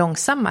ännu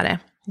långsammare.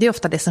 Det är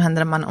ofta det som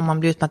händer om man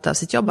blir utmattad av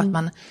sitt jobb, att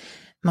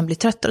man blir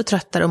tröttare och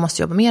tröttare och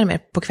måste jobba mer och mer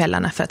på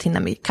kvällarna för att hinna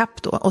med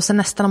kapp då. Och sen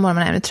nästan om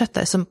morgonen är man ännu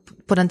tröttare. Så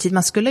på den tid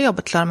man skulle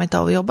jobba klarar man inte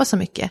av att jobba så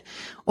mycket.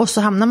 Och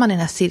så hamnar man i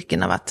den här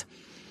cirkeln av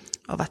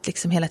att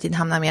liksom hela tiden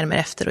hamna mer och mer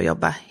efter och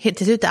jobba.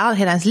 Till slut är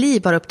hela ens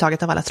liv bara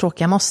upptaget av alla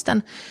tråkiga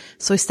måsten.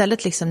 Så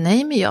istället liksom,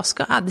 nej men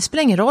det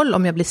spelar ingen roll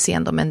om jag blir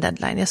sen då med en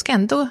deadline. Jag ska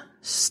ändå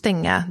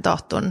stänga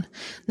datorn.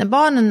 När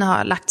barnen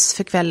har lagts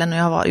för kvällen och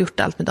jag har gjort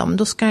allt med dem,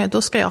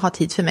 då ska jag ha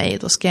tid för mig.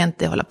 Då ska jag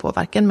inte hålla på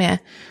varken med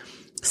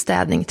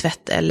städning,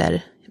 tvätt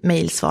eller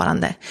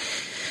mejlsvarande.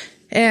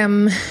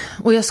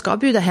 Och jag ska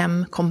bjuda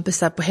hem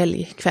kompisar på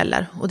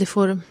helgkvällar. Och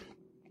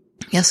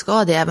jag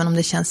ska det även om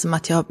det känns som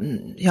att jag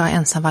är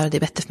ensam och det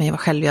är bättre för mig att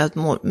vara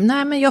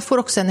själv. Men jag får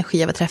också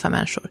energi av att träffa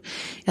människor.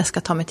 Jag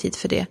ska ta mig tid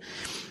för det.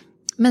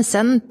 Men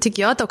sen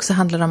tycker jag att det också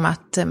handlar om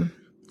att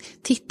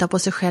titta på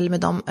sig själv med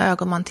de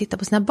ögon man tittar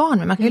på sina barn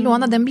med. Man kan ju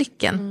låna den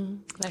blicken.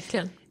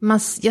 Verkligen.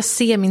 Jag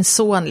ser min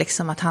son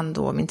liksom att han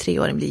då, min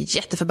 3-åring, blir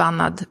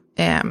jätteförbannad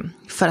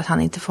för att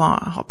han inte får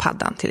ha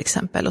paddan till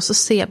exempel. Och så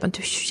ser jag att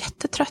du är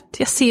jättetrött.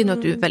 Jag ser nu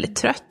att du är väldigt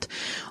trött.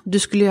 Du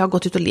skulle ju ha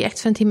gått ut och lekt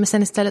för en timme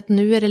sedan istället.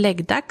 Nu är det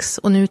läggdags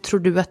och nu tror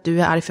du att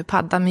du är arg för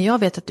paddan, men jag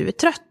vet att du är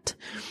trött.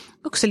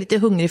 Också lite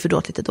hungrig för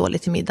då lite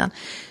dåligt till middagen.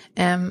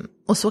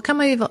 Och så kan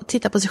man ju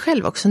titta på sig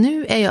själv också.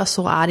 Nu är jag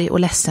så arg och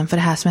ledsen för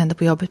det här som händer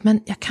på jobbet,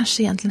 men jag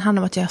kanske egentligen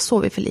handlar om att jag har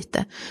sovit för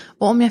lite.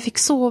 Och om jag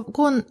fick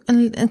gå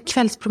en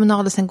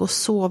kvällspromenad och sen gå och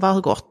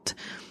sova gott,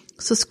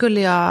 så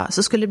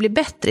skulle det bli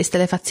bättre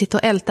istället för att sitta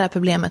och älta det här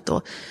problemet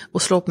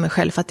och slå på mig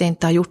själv för att jag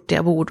inte har gjort det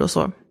jag borde och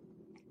så.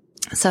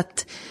 Så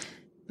att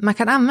man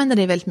kan använda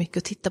det väldigt mycket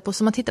och titta på,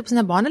 som man tittar på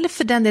sina barn eller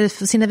för den delen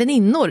för sina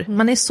väninnor.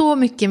 Man är så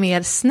mycket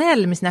mer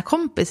snäll med sina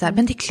kompisar.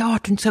 Men det är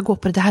klart du inte ska gå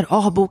på det där,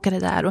 avboka det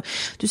där och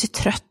du ser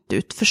trött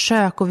ut,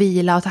 försök att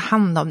vila och ta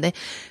hand om dig.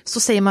 Så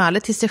säger man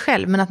aldrig till sig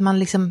själv, men att man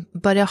liksom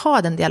börjar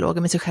ha den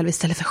dialogen med sig själv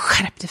istället för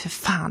skärp dig för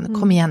fan,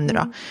 kom igen nu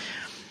då.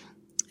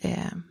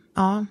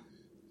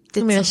 Det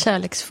är mer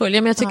kärleksfull.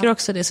 Ja, men jag tycker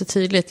också det är så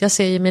tydligt. Jag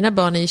ser ju mina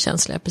barn är ju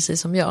känsliga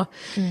precis som jag.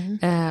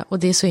 Och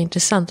det är så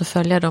intressant att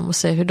följa dem och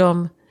se hur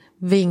de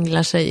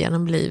vinglar sig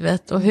genom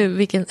livet och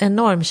vilken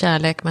enorm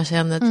kärlek man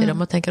känner till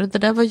dem och tänker att det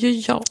där var ju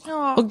jag.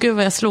 Och gud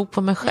vad jag slog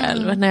på mig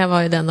själv när jag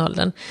var i den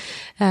åldern.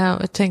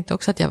 Jag tänkte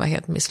också att jag var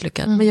helt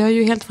misslyckad. Men jag är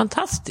ju helt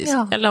fantastisk.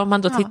 Eller om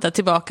man då tittar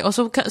tillbaka. Och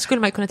så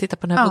skulle man ju kunna titta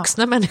på den här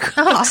vuxna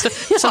människan också,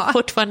 som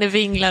fortfarande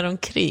vinglar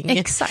omkring.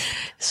 Exakt.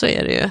 Så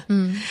är det ju.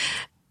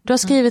 Du har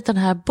skrivit den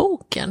här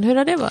boken. Hur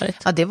har det varit?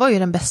 Ja, det var ju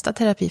den bästa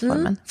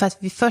terapiformen. För att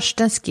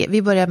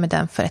vi började med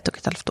den för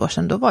 1,5 år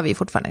sedan. Då var vi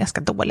fortfarande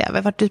ganska dåliga. Vi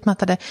har varit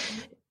utmattade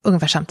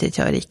ungefär samtidigt,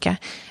 jag och Erika,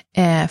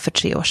 för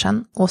 3 år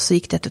sedan. Och så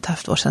gick det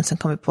 1,5 år sedan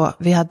kom vi på,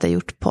 vi hade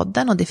gjort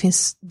podden och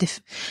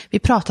vi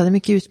pratade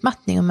mycket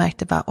utmattning och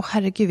märkte bara,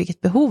 herregud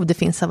vilket behov det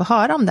finns av att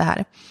höra om det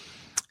här.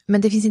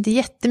 Men det finns inte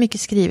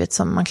jättemycket skrivet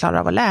som man klarar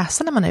av att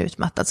läsa när man är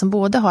utmattad, som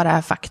både har det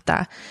här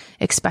fakta,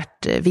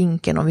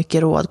 expertvinkeln och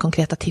mycket råd,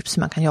 konkreta tips hur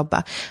man kan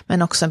jobba,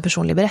 men också en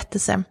personlig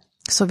berättelse.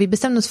 Så vi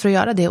bestämde oss för att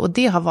göra det, och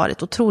det har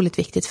varit otroligt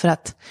viktigt för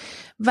att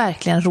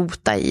verkligen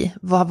rota i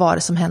vad var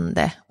det som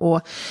hände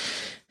och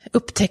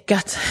upptäcka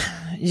att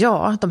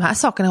de här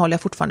sakerna håller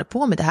jag fortfarande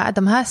på med.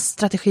 De här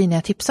strategierna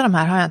jag tipsar om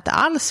här har jag inte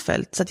alls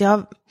följt. Så att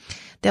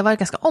det har varit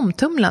ganska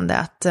omtumlande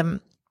att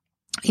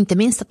inte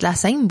minst att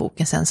läsa in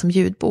boken sen som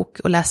ljudbok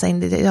och läsa in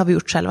det har vi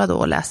gjort själva då,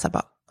 och läsa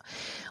bara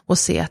och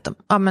se att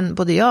men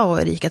både jag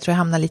och Erika tror jag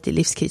hamnar lite i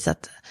livskris,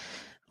 att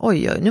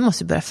oj, nu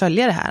måste vi börja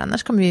följa det här,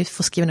 annars kommer vi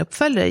få skriva en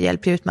uppföljare,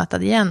 hjälp jag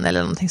utmattad igen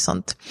eller någonting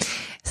sånt.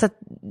 Så att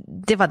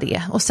det var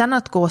det. Och sen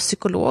att gå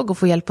psykolog och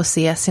få hjälp att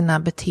se sina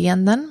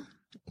beteenden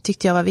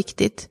tyckte jag var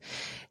viktigt.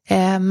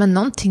 Men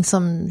någonting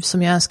som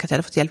jag önskar att jag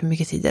hade fått hjälp med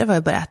mycket tidigare var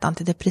att börja äta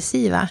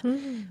antidepressiva.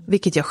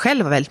 Vilket jag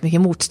själv var väldigt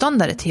mycket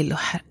motståndare till. Och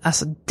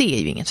alltså det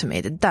är ju inget för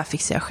mig, det där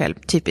fixar jag själv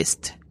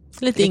typiskt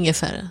Lite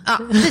ingefära. Ja,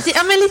 precis.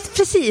 Ja, men lite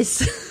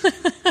precis.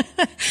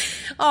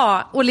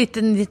 Ja, och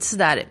lite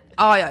sådär.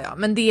 Ja,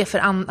 men det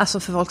är alltså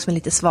för folk som är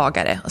lite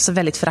svagare. Och så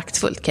väldigt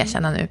föraktfullt kan jag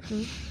känna nu.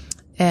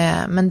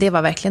 Men det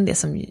var verkligen det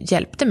som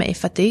hjälpte mig.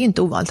 För att det är ju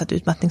inte ovanligt att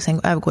utmattning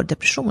sen övergår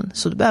depression.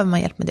 Så då behöver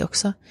man hjälp med det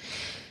också.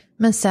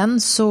 Men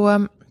sen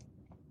så...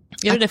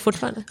 Gör du det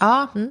fortfarande?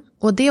 Ja,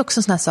 och det är också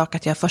en sån här sak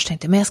att jag först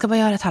tänkte, men jag ska bara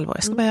göra ett halvår.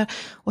 Jag ska bara göra,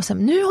 och sen,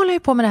 nu håller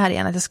jag på med det här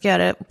igen, att jag ska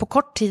göra det på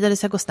kort tid och det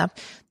ska gå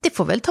snabbt. Det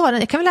får väl ta den.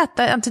 Jag kan väl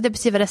äta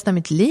antidepressiva resten av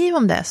mitt liv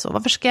om det är så.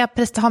 Varför ska jag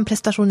ha en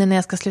prestation när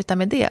jag ska sluta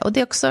med det? Och det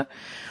är också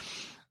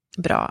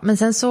bra. Men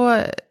sen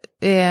så,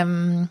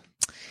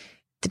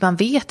 det man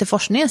vet, det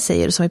forskningen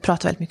säger, och som vi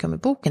pratar väldigt mycket om i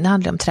boken, det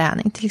handlar om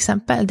träning till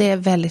exempel. Det är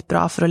väldigt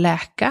bra för att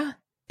läka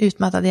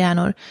utmattade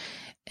hjärnor.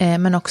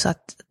 Men också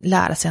att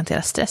lära sig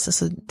hantera stress.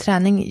 Alltså,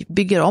 träning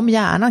bygger om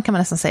hjärnan kan man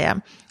nästan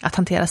säga. Att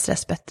hantera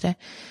stress bättre.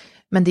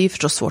 Men det är ju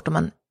förstås svårt om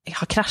man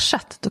har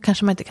kraschat. Då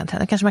kanske man inte kan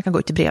träna. Då kanske man kan gå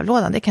ut i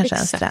brevlådan. Det kanske är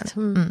en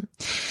träning.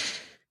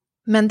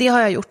 Men det har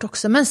jag gjort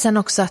också. Men sen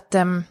också att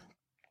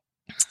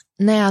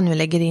när jag nu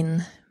lägger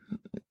in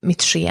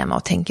mitt schema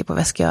och tänker på vad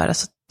jag ska göra,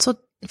 så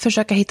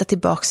försöka hitta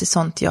tillbaka till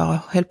sånt jag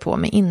höll på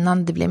med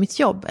innan det blev mitt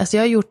jobb. Alltså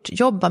jag har gjort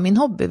jobb av min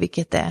hobby,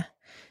 vilket är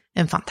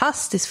en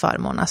fantastisk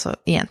förmån alltså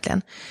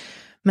egentligen.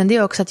 Men det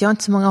är också att jag har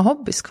inte så många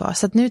hobbys kvar.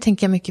 Så att nu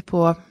tänker jag mycket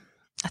på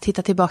att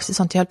hitta tillbaka till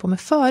sånt jag höll på med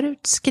förut.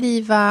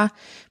 Skriva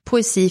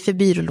poesi för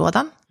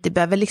byrålådan. Det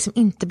behöver liksom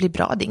inte bli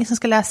bra. Det är ingen som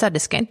ska läsa. Det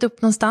ska inte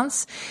upp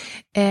någonstans.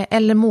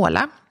 Eller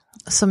måla.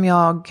 Som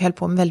jag höll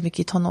på med väldigt mycket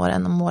i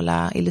tonåren. Och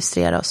måla,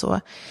 illustrera och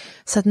så.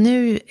 Så att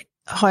nu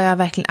har jag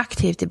verkligen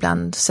aktivt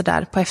ibland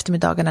sådär på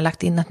eftermiddagarna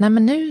lagt in att nej,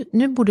 men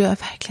nu borde jag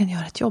verkligen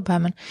göra ett jobb här.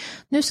 Men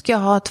nu ska jag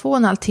ha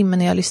 2,5 timmar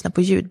när jag lyssnar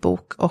på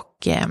ljudbok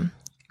och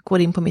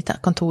går in på mitt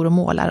kontor och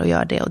målar och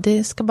gör det. Och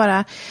det ska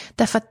bara,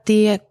 därför att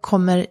det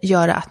kommer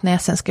göra att när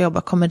jag sen ska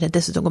jobba kommer det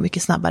dessutom gå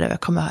mycket snabbare. Jag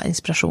kommer ha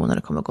inspiration och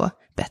det kommer gå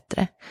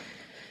bättre.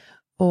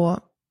 Och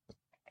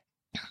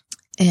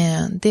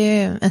det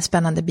är en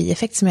spännande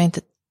bieffekt som jag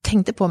inte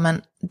tänkte på,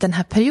 men den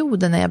här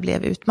perioden när jag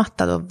blev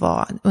utmattad och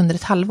var under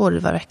ett halvår, det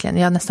var verkligen,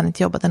 jag nästan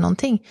inte jobbade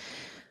någonting.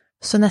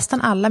 Så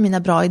nästan alla mina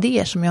bra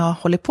idéer som jag har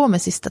hållit på med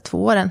de sista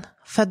 2 åren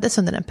föddes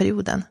under den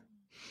perioden.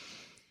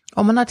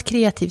 Om man har ett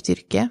kreativt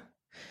yrke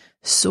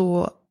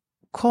så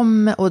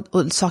kommer,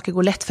 och saker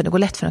går lätt för, det går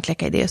lätt för att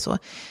kläcka idéer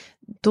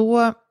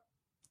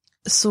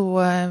så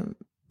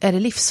är det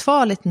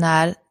livsfarligt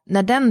när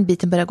den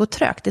biten börjar gå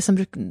trögt. Det som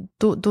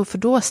för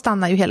då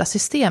stannar ju hela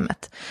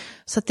systemet.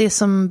 Så att det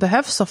som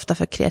behövs ofta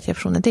för kreativa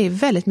personer, det är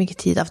väldigt mycket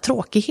tid av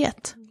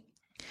tråkighet.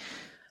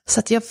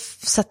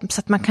 Så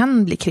att man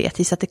kan bli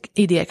kreativ, så att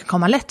idéer kan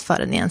komma lätt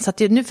för en igen. Så att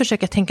nu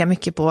försöker jag tänka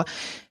mycket på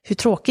hur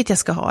tråkigt jag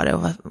ska ha det.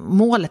 Och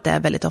målet är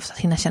väldigt ofta att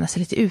hinna känna sig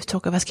lite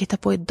uttråkad. Vad ska jag hitta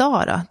på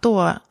idag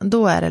då?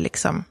 Då är det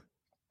liksom,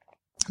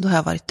 då har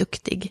jag varit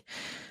duktig.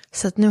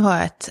 Så att nu har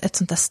jag ett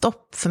sånt där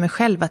stopp för mig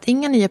själv, att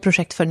inga nya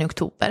projekt förrän i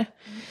oktober.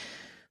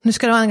 Nu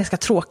ska det vara en ganska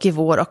tråkig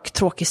vår och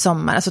tråkig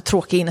sommar, alltså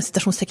tråkig inom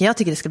citationstecken. Jag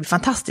tycker det ska bli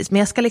fantastiskt, men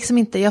jag ska liksom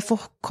inte, jag får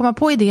komma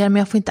på idéer, men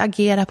jag får inte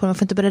agera på dem, jag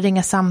får inte börja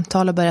ringa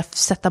samtal och börja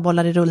sätta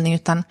bollar i rullning,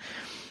 utan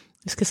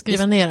jag ska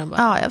skriva ner dem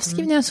bara. Ja, jag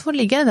skriver ner dem, så får det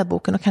ligga i den där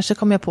boken och kanske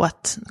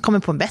kommer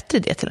på en bättre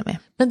idé till och med.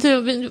 Men du,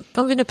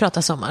 om vi nu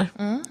pratar sommar,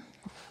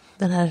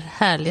 den här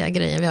härliga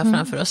grejen vi har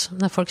framför oss,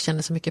 när folk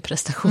känner så mycket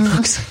prestation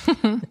också.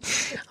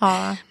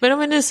 Ja. Men om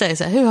vi nu säger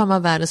så här, hur har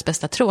man världens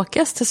bästa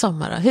tråkigaste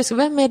sommar?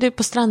 Vem är du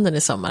på stranden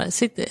i sommar?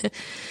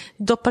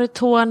 Doppar du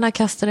tårna,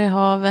 kastar dig i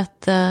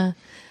havet?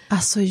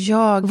 Alltså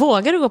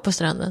Vågar du gå på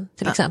stranden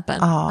till exempel?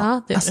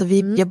 Ja, alltså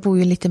jag bor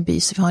ju i en liten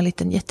by, så vi har en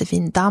liten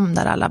jättefin damm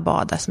där alla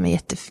badar som är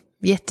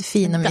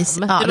jättefin och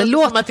mysig. Ja, det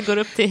låter som att det går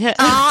upp till...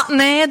 Ja,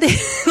 nej,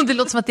 det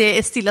låter som att det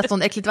är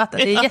stillastående äckligt vatten.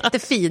 Det är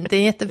jättefint, det är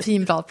en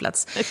jättefin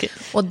badplats. Okay.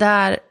 Och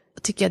där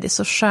tycker jag det är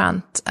så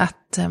skönt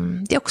att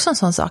det är också en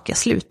sån sak jag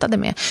slutade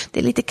med. Det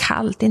är lite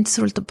kallt, det är inte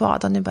så roligt att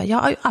bada. Nu bara, jag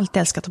har ju alltid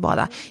älskat att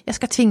bada. Jag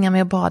ska tvinga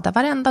mig att bada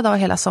varenda dag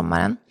hela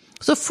sommaren.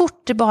 Så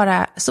fort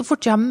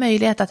jag har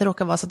möjlighet att det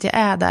råkar vara så att jag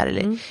är där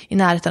eller i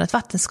närheten av ett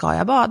vatten, ska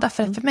jag bada.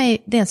 För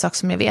mig, det är en sak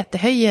som jag vet, det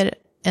höjer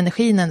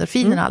energin,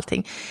 endorfinen och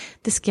allting.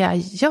 Det ska jag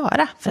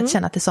göra för att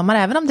känna att det är sommar,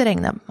 även om det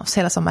regnar, och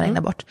hela sommaren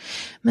regnar bort.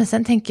 Men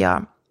sen tänker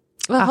jag...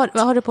 Vad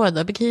har du på dig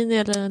då? Bikini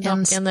eller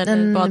naken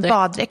eller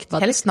baddräkt?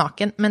 Helst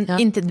naken, men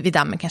inte vid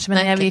dammen kanske. Men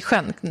när jag är vid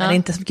sjön, när det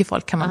inte är så mycket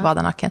folk, kan man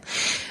bada naken.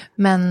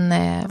 Men,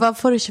 vad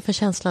får du för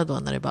känsla då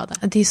när du badar?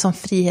 Det är som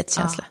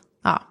frihetskänsla.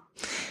 Ja.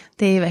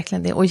 Det är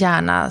verkligen det. Och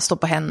gärna stå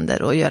på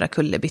händer och göra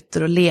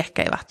kullerbyttor och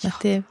leka i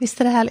vattnet.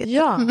 Visst är det härligt?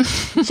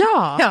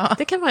 Ja,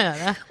 det kan man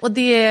göra. Och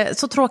det är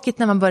så tråkigt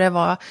när man börjar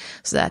vara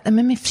sådär,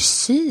 men min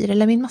frisyr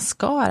eller min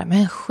mascara,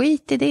 men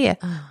skit i det.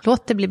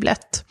 Låt det bli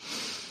blött.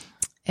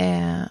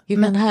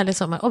 Men en härlig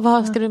sommar. Och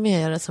vad ska du mer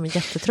göra som är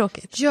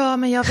jättetråkigt? Ja,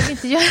 men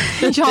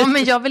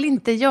jag vill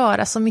inte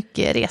göra så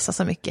mycket, resa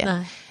så mycket.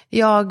 Nej.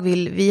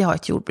 Vi har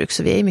ett jordbruk,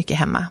 så vi är mycket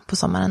hemma på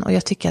sommaren. Och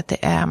jag tycker att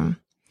det är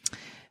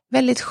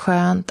väldigt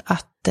skönt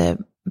att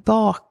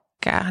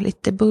baka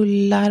lite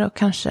bullar och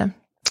kanske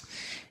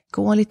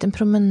gå en liten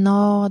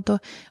promenad.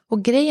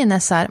 Och grejen är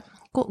så här,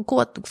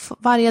 gå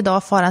varje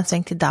dag, fara en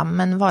sväng till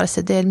dammen, vare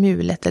sig det är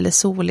mulet eller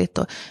soligt,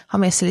 och ha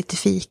med sig lite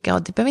fika,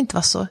 och det behöver inte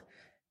vara så,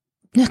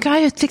 nu ska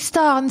jag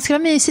utflyktsdag, det ska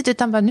vara mysigt,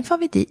 utan bara nu får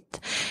vi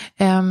dit.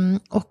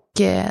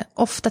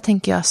 Ofta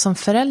tänker jag, som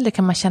förälder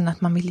kan man känna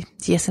att man vill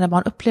ge sina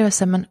barn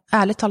upplevelser, men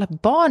ärligt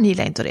talat, barn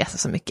gillar inte att resa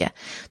så mycket.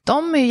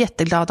 De är ju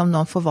jätteglada om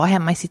de får vara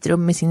hemma i sitt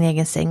rum med sin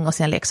egen säng och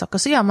sina leksaker,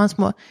 så gör man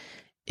små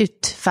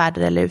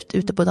utfärder eller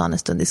ute på dagen en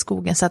stund i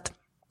skogen. Så att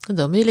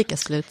de är ju lika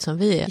slut som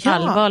vi är, ja,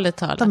 allvarligt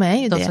talat. De är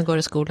ju de det. som går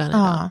i skolan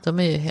idag. De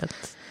är ju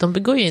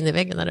de går ju in i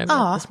väggen när de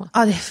är små.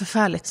 Ja, det är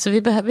förfärligt. Så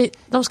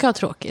de ska ha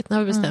tråkigt, när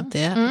vi bestämt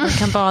det. De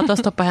kan bada och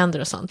stoppa händer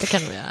och sånt, det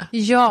kan de göra.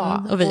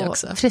 Ja, och vi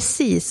också.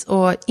 Precis,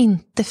 och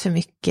inte för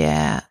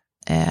mycket.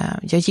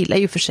 Jag gillar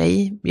ju för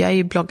sig, jag är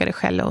ju bloggare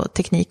själv och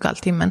teknik och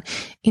allting, men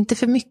inte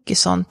för mycket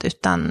sånt,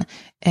 utan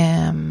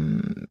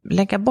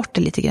lägga bort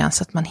det lite grann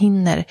så att man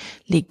hinner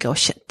ligga och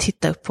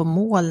titta upp på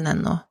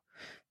molnen och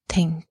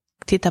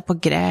titta på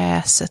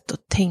gräset och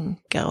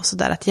tänka och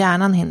sådär, att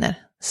hjärnan hinner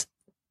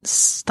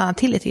stanna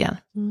till lite grann.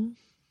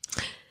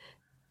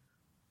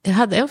 Jag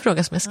hade en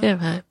fråga som jag skrev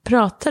här.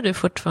 Pratar du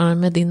fortfarande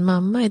med din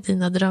mamma i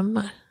dina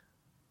drömmar?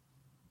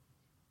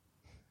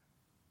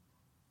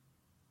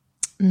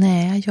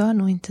 Nej, jag gör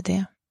nog inte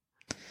det.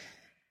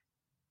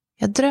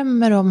 Jag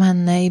drömmer om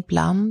henne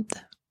ibland,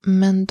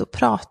 men då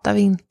pratar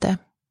vi inte.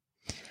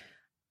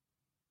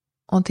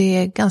 Och det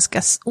är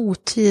ganska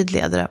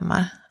otydliga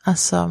drömmar.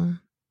 Alltså,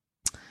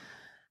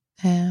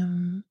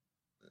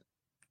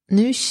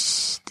 nu,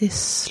 det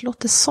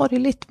låter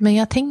sorgligt, men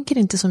jag tänker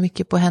inte så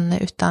mycket på henne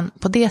utan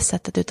på det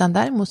sättet, utan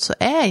däremot så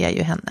är jag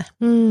ju henne.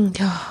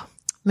 Ja.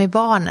 Med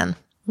barnen.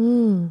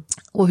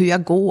 Och hur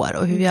jag går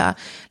och hur jag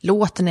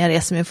låter när jag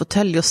reser min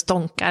fåtölj och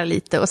stonkar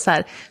lite och så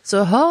här,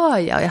 så hör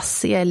jag och jag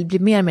ser, blir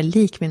mer och mer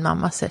lik min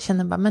mamma, så jag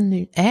känner bara, men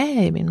nu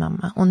är jag min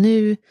mamma och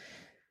nu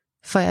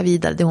för jag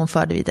vidare det hon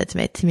förde vidare till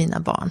mig, till mina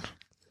barn.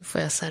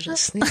 Får jag så här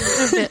röstning?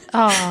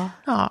 Ja,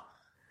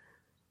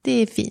 det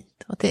är fint.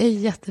 Och det är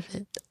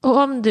jättefint. Och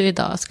om du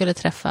idag skulle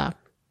träffa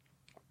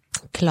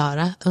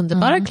Klara,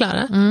 underbara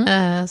Klara,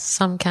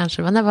 som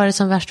kanske var, när var det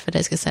som värst för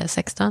dig, ska jag säga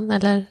 16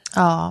 eller?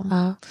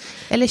 Ja.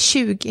 Eller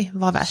 20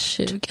 var värst.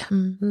 20.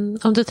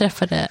 Om du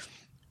träffade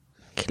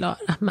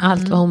Klara med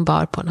allt vad hon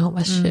bar på när hon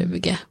var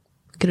 20,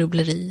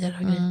 grubblerier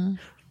och grejer,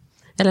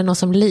 eller någon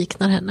som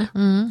liknar henne,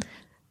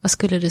 vad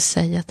skulle du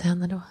säga till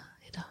henne då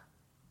idag?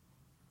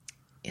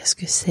 Jag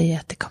skulle säga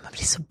att det kommer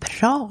bli så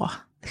bra,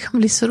 det kommer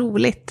bli så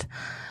roligt,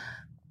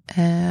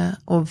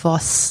 och var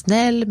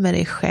snäll med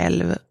dig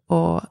själv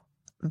och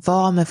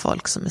var med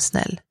folk som är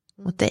snäll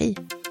mot dig.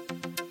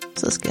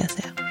 Så ska jag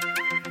säga.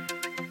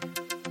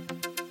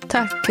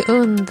 Tack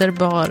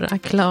underbara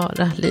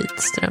Klara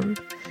Lidström.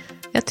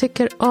 Jag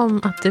tycker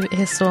om att du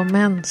är så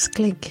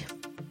mänsklig.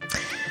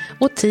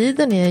 Och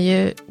tiden är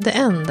ju det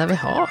enda vi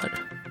har.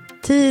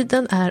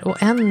 Tiden är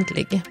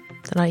oändlig.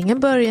 Den har ingen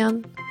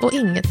början och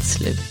inget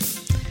slut.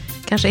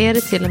 Kanske är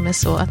det till och med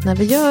så att när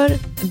vi gör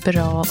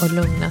bra och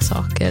lugna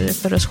saker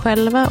för oss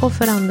själva och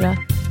för andra,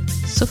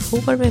 så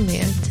får vi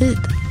mer tid.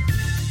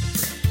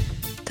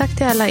 Tack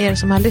till alla er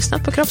som har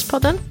lyssnat på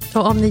Kroppspodden.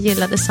 Och om ni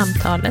gillade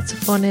samtalet så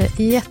får ni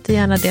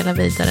jättegärna dela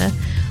vidare.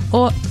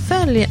 Och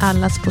följ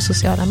Allas på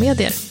sociala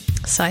medier.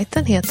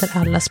 Sajten heter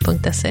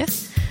allas.se.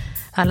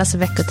 Allas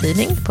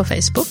veckotidning på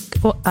Facebook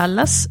och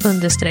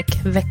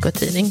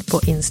allas_veckotidning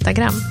på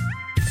Instagram.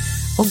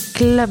 Och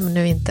glöm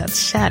nu inte att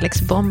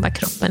kärleksbomba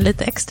kroppen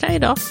lite extra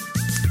idag.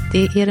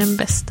 Det är den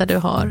bästa du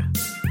har.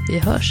 Vi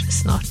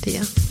hörs snart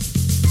igen.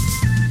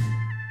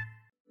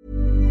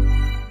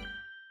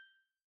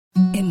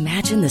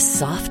 Imagine the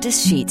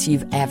softest sheets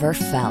you've ever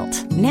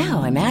felt.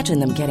 Now imagine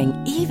them getting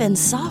even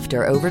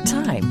softer over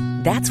time.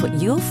 That's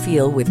what you'll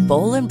feel with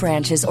Boll &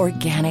 Branch's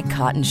organic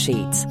cotton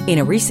sheets. In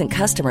a recent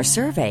customer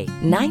survey,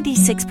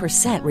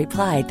 96%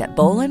 replied that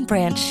Boll &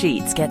 Branch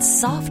sheets get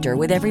softer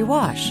with every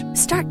wash.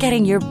 Start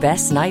getting your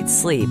best night's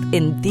sleep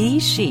in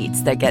these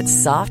sheets that get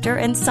softer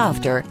and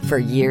softer for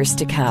years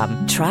to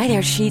come. Try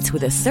their sheets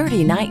with a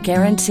 30-night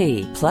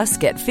guarantee. Plus,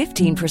 get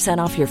 15%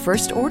 off your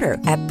first order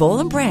at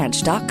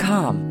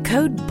bollandbranch.com.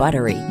 Code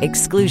BUTTERY.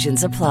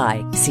 Exclusions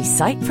apply. See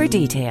site for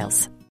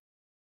details.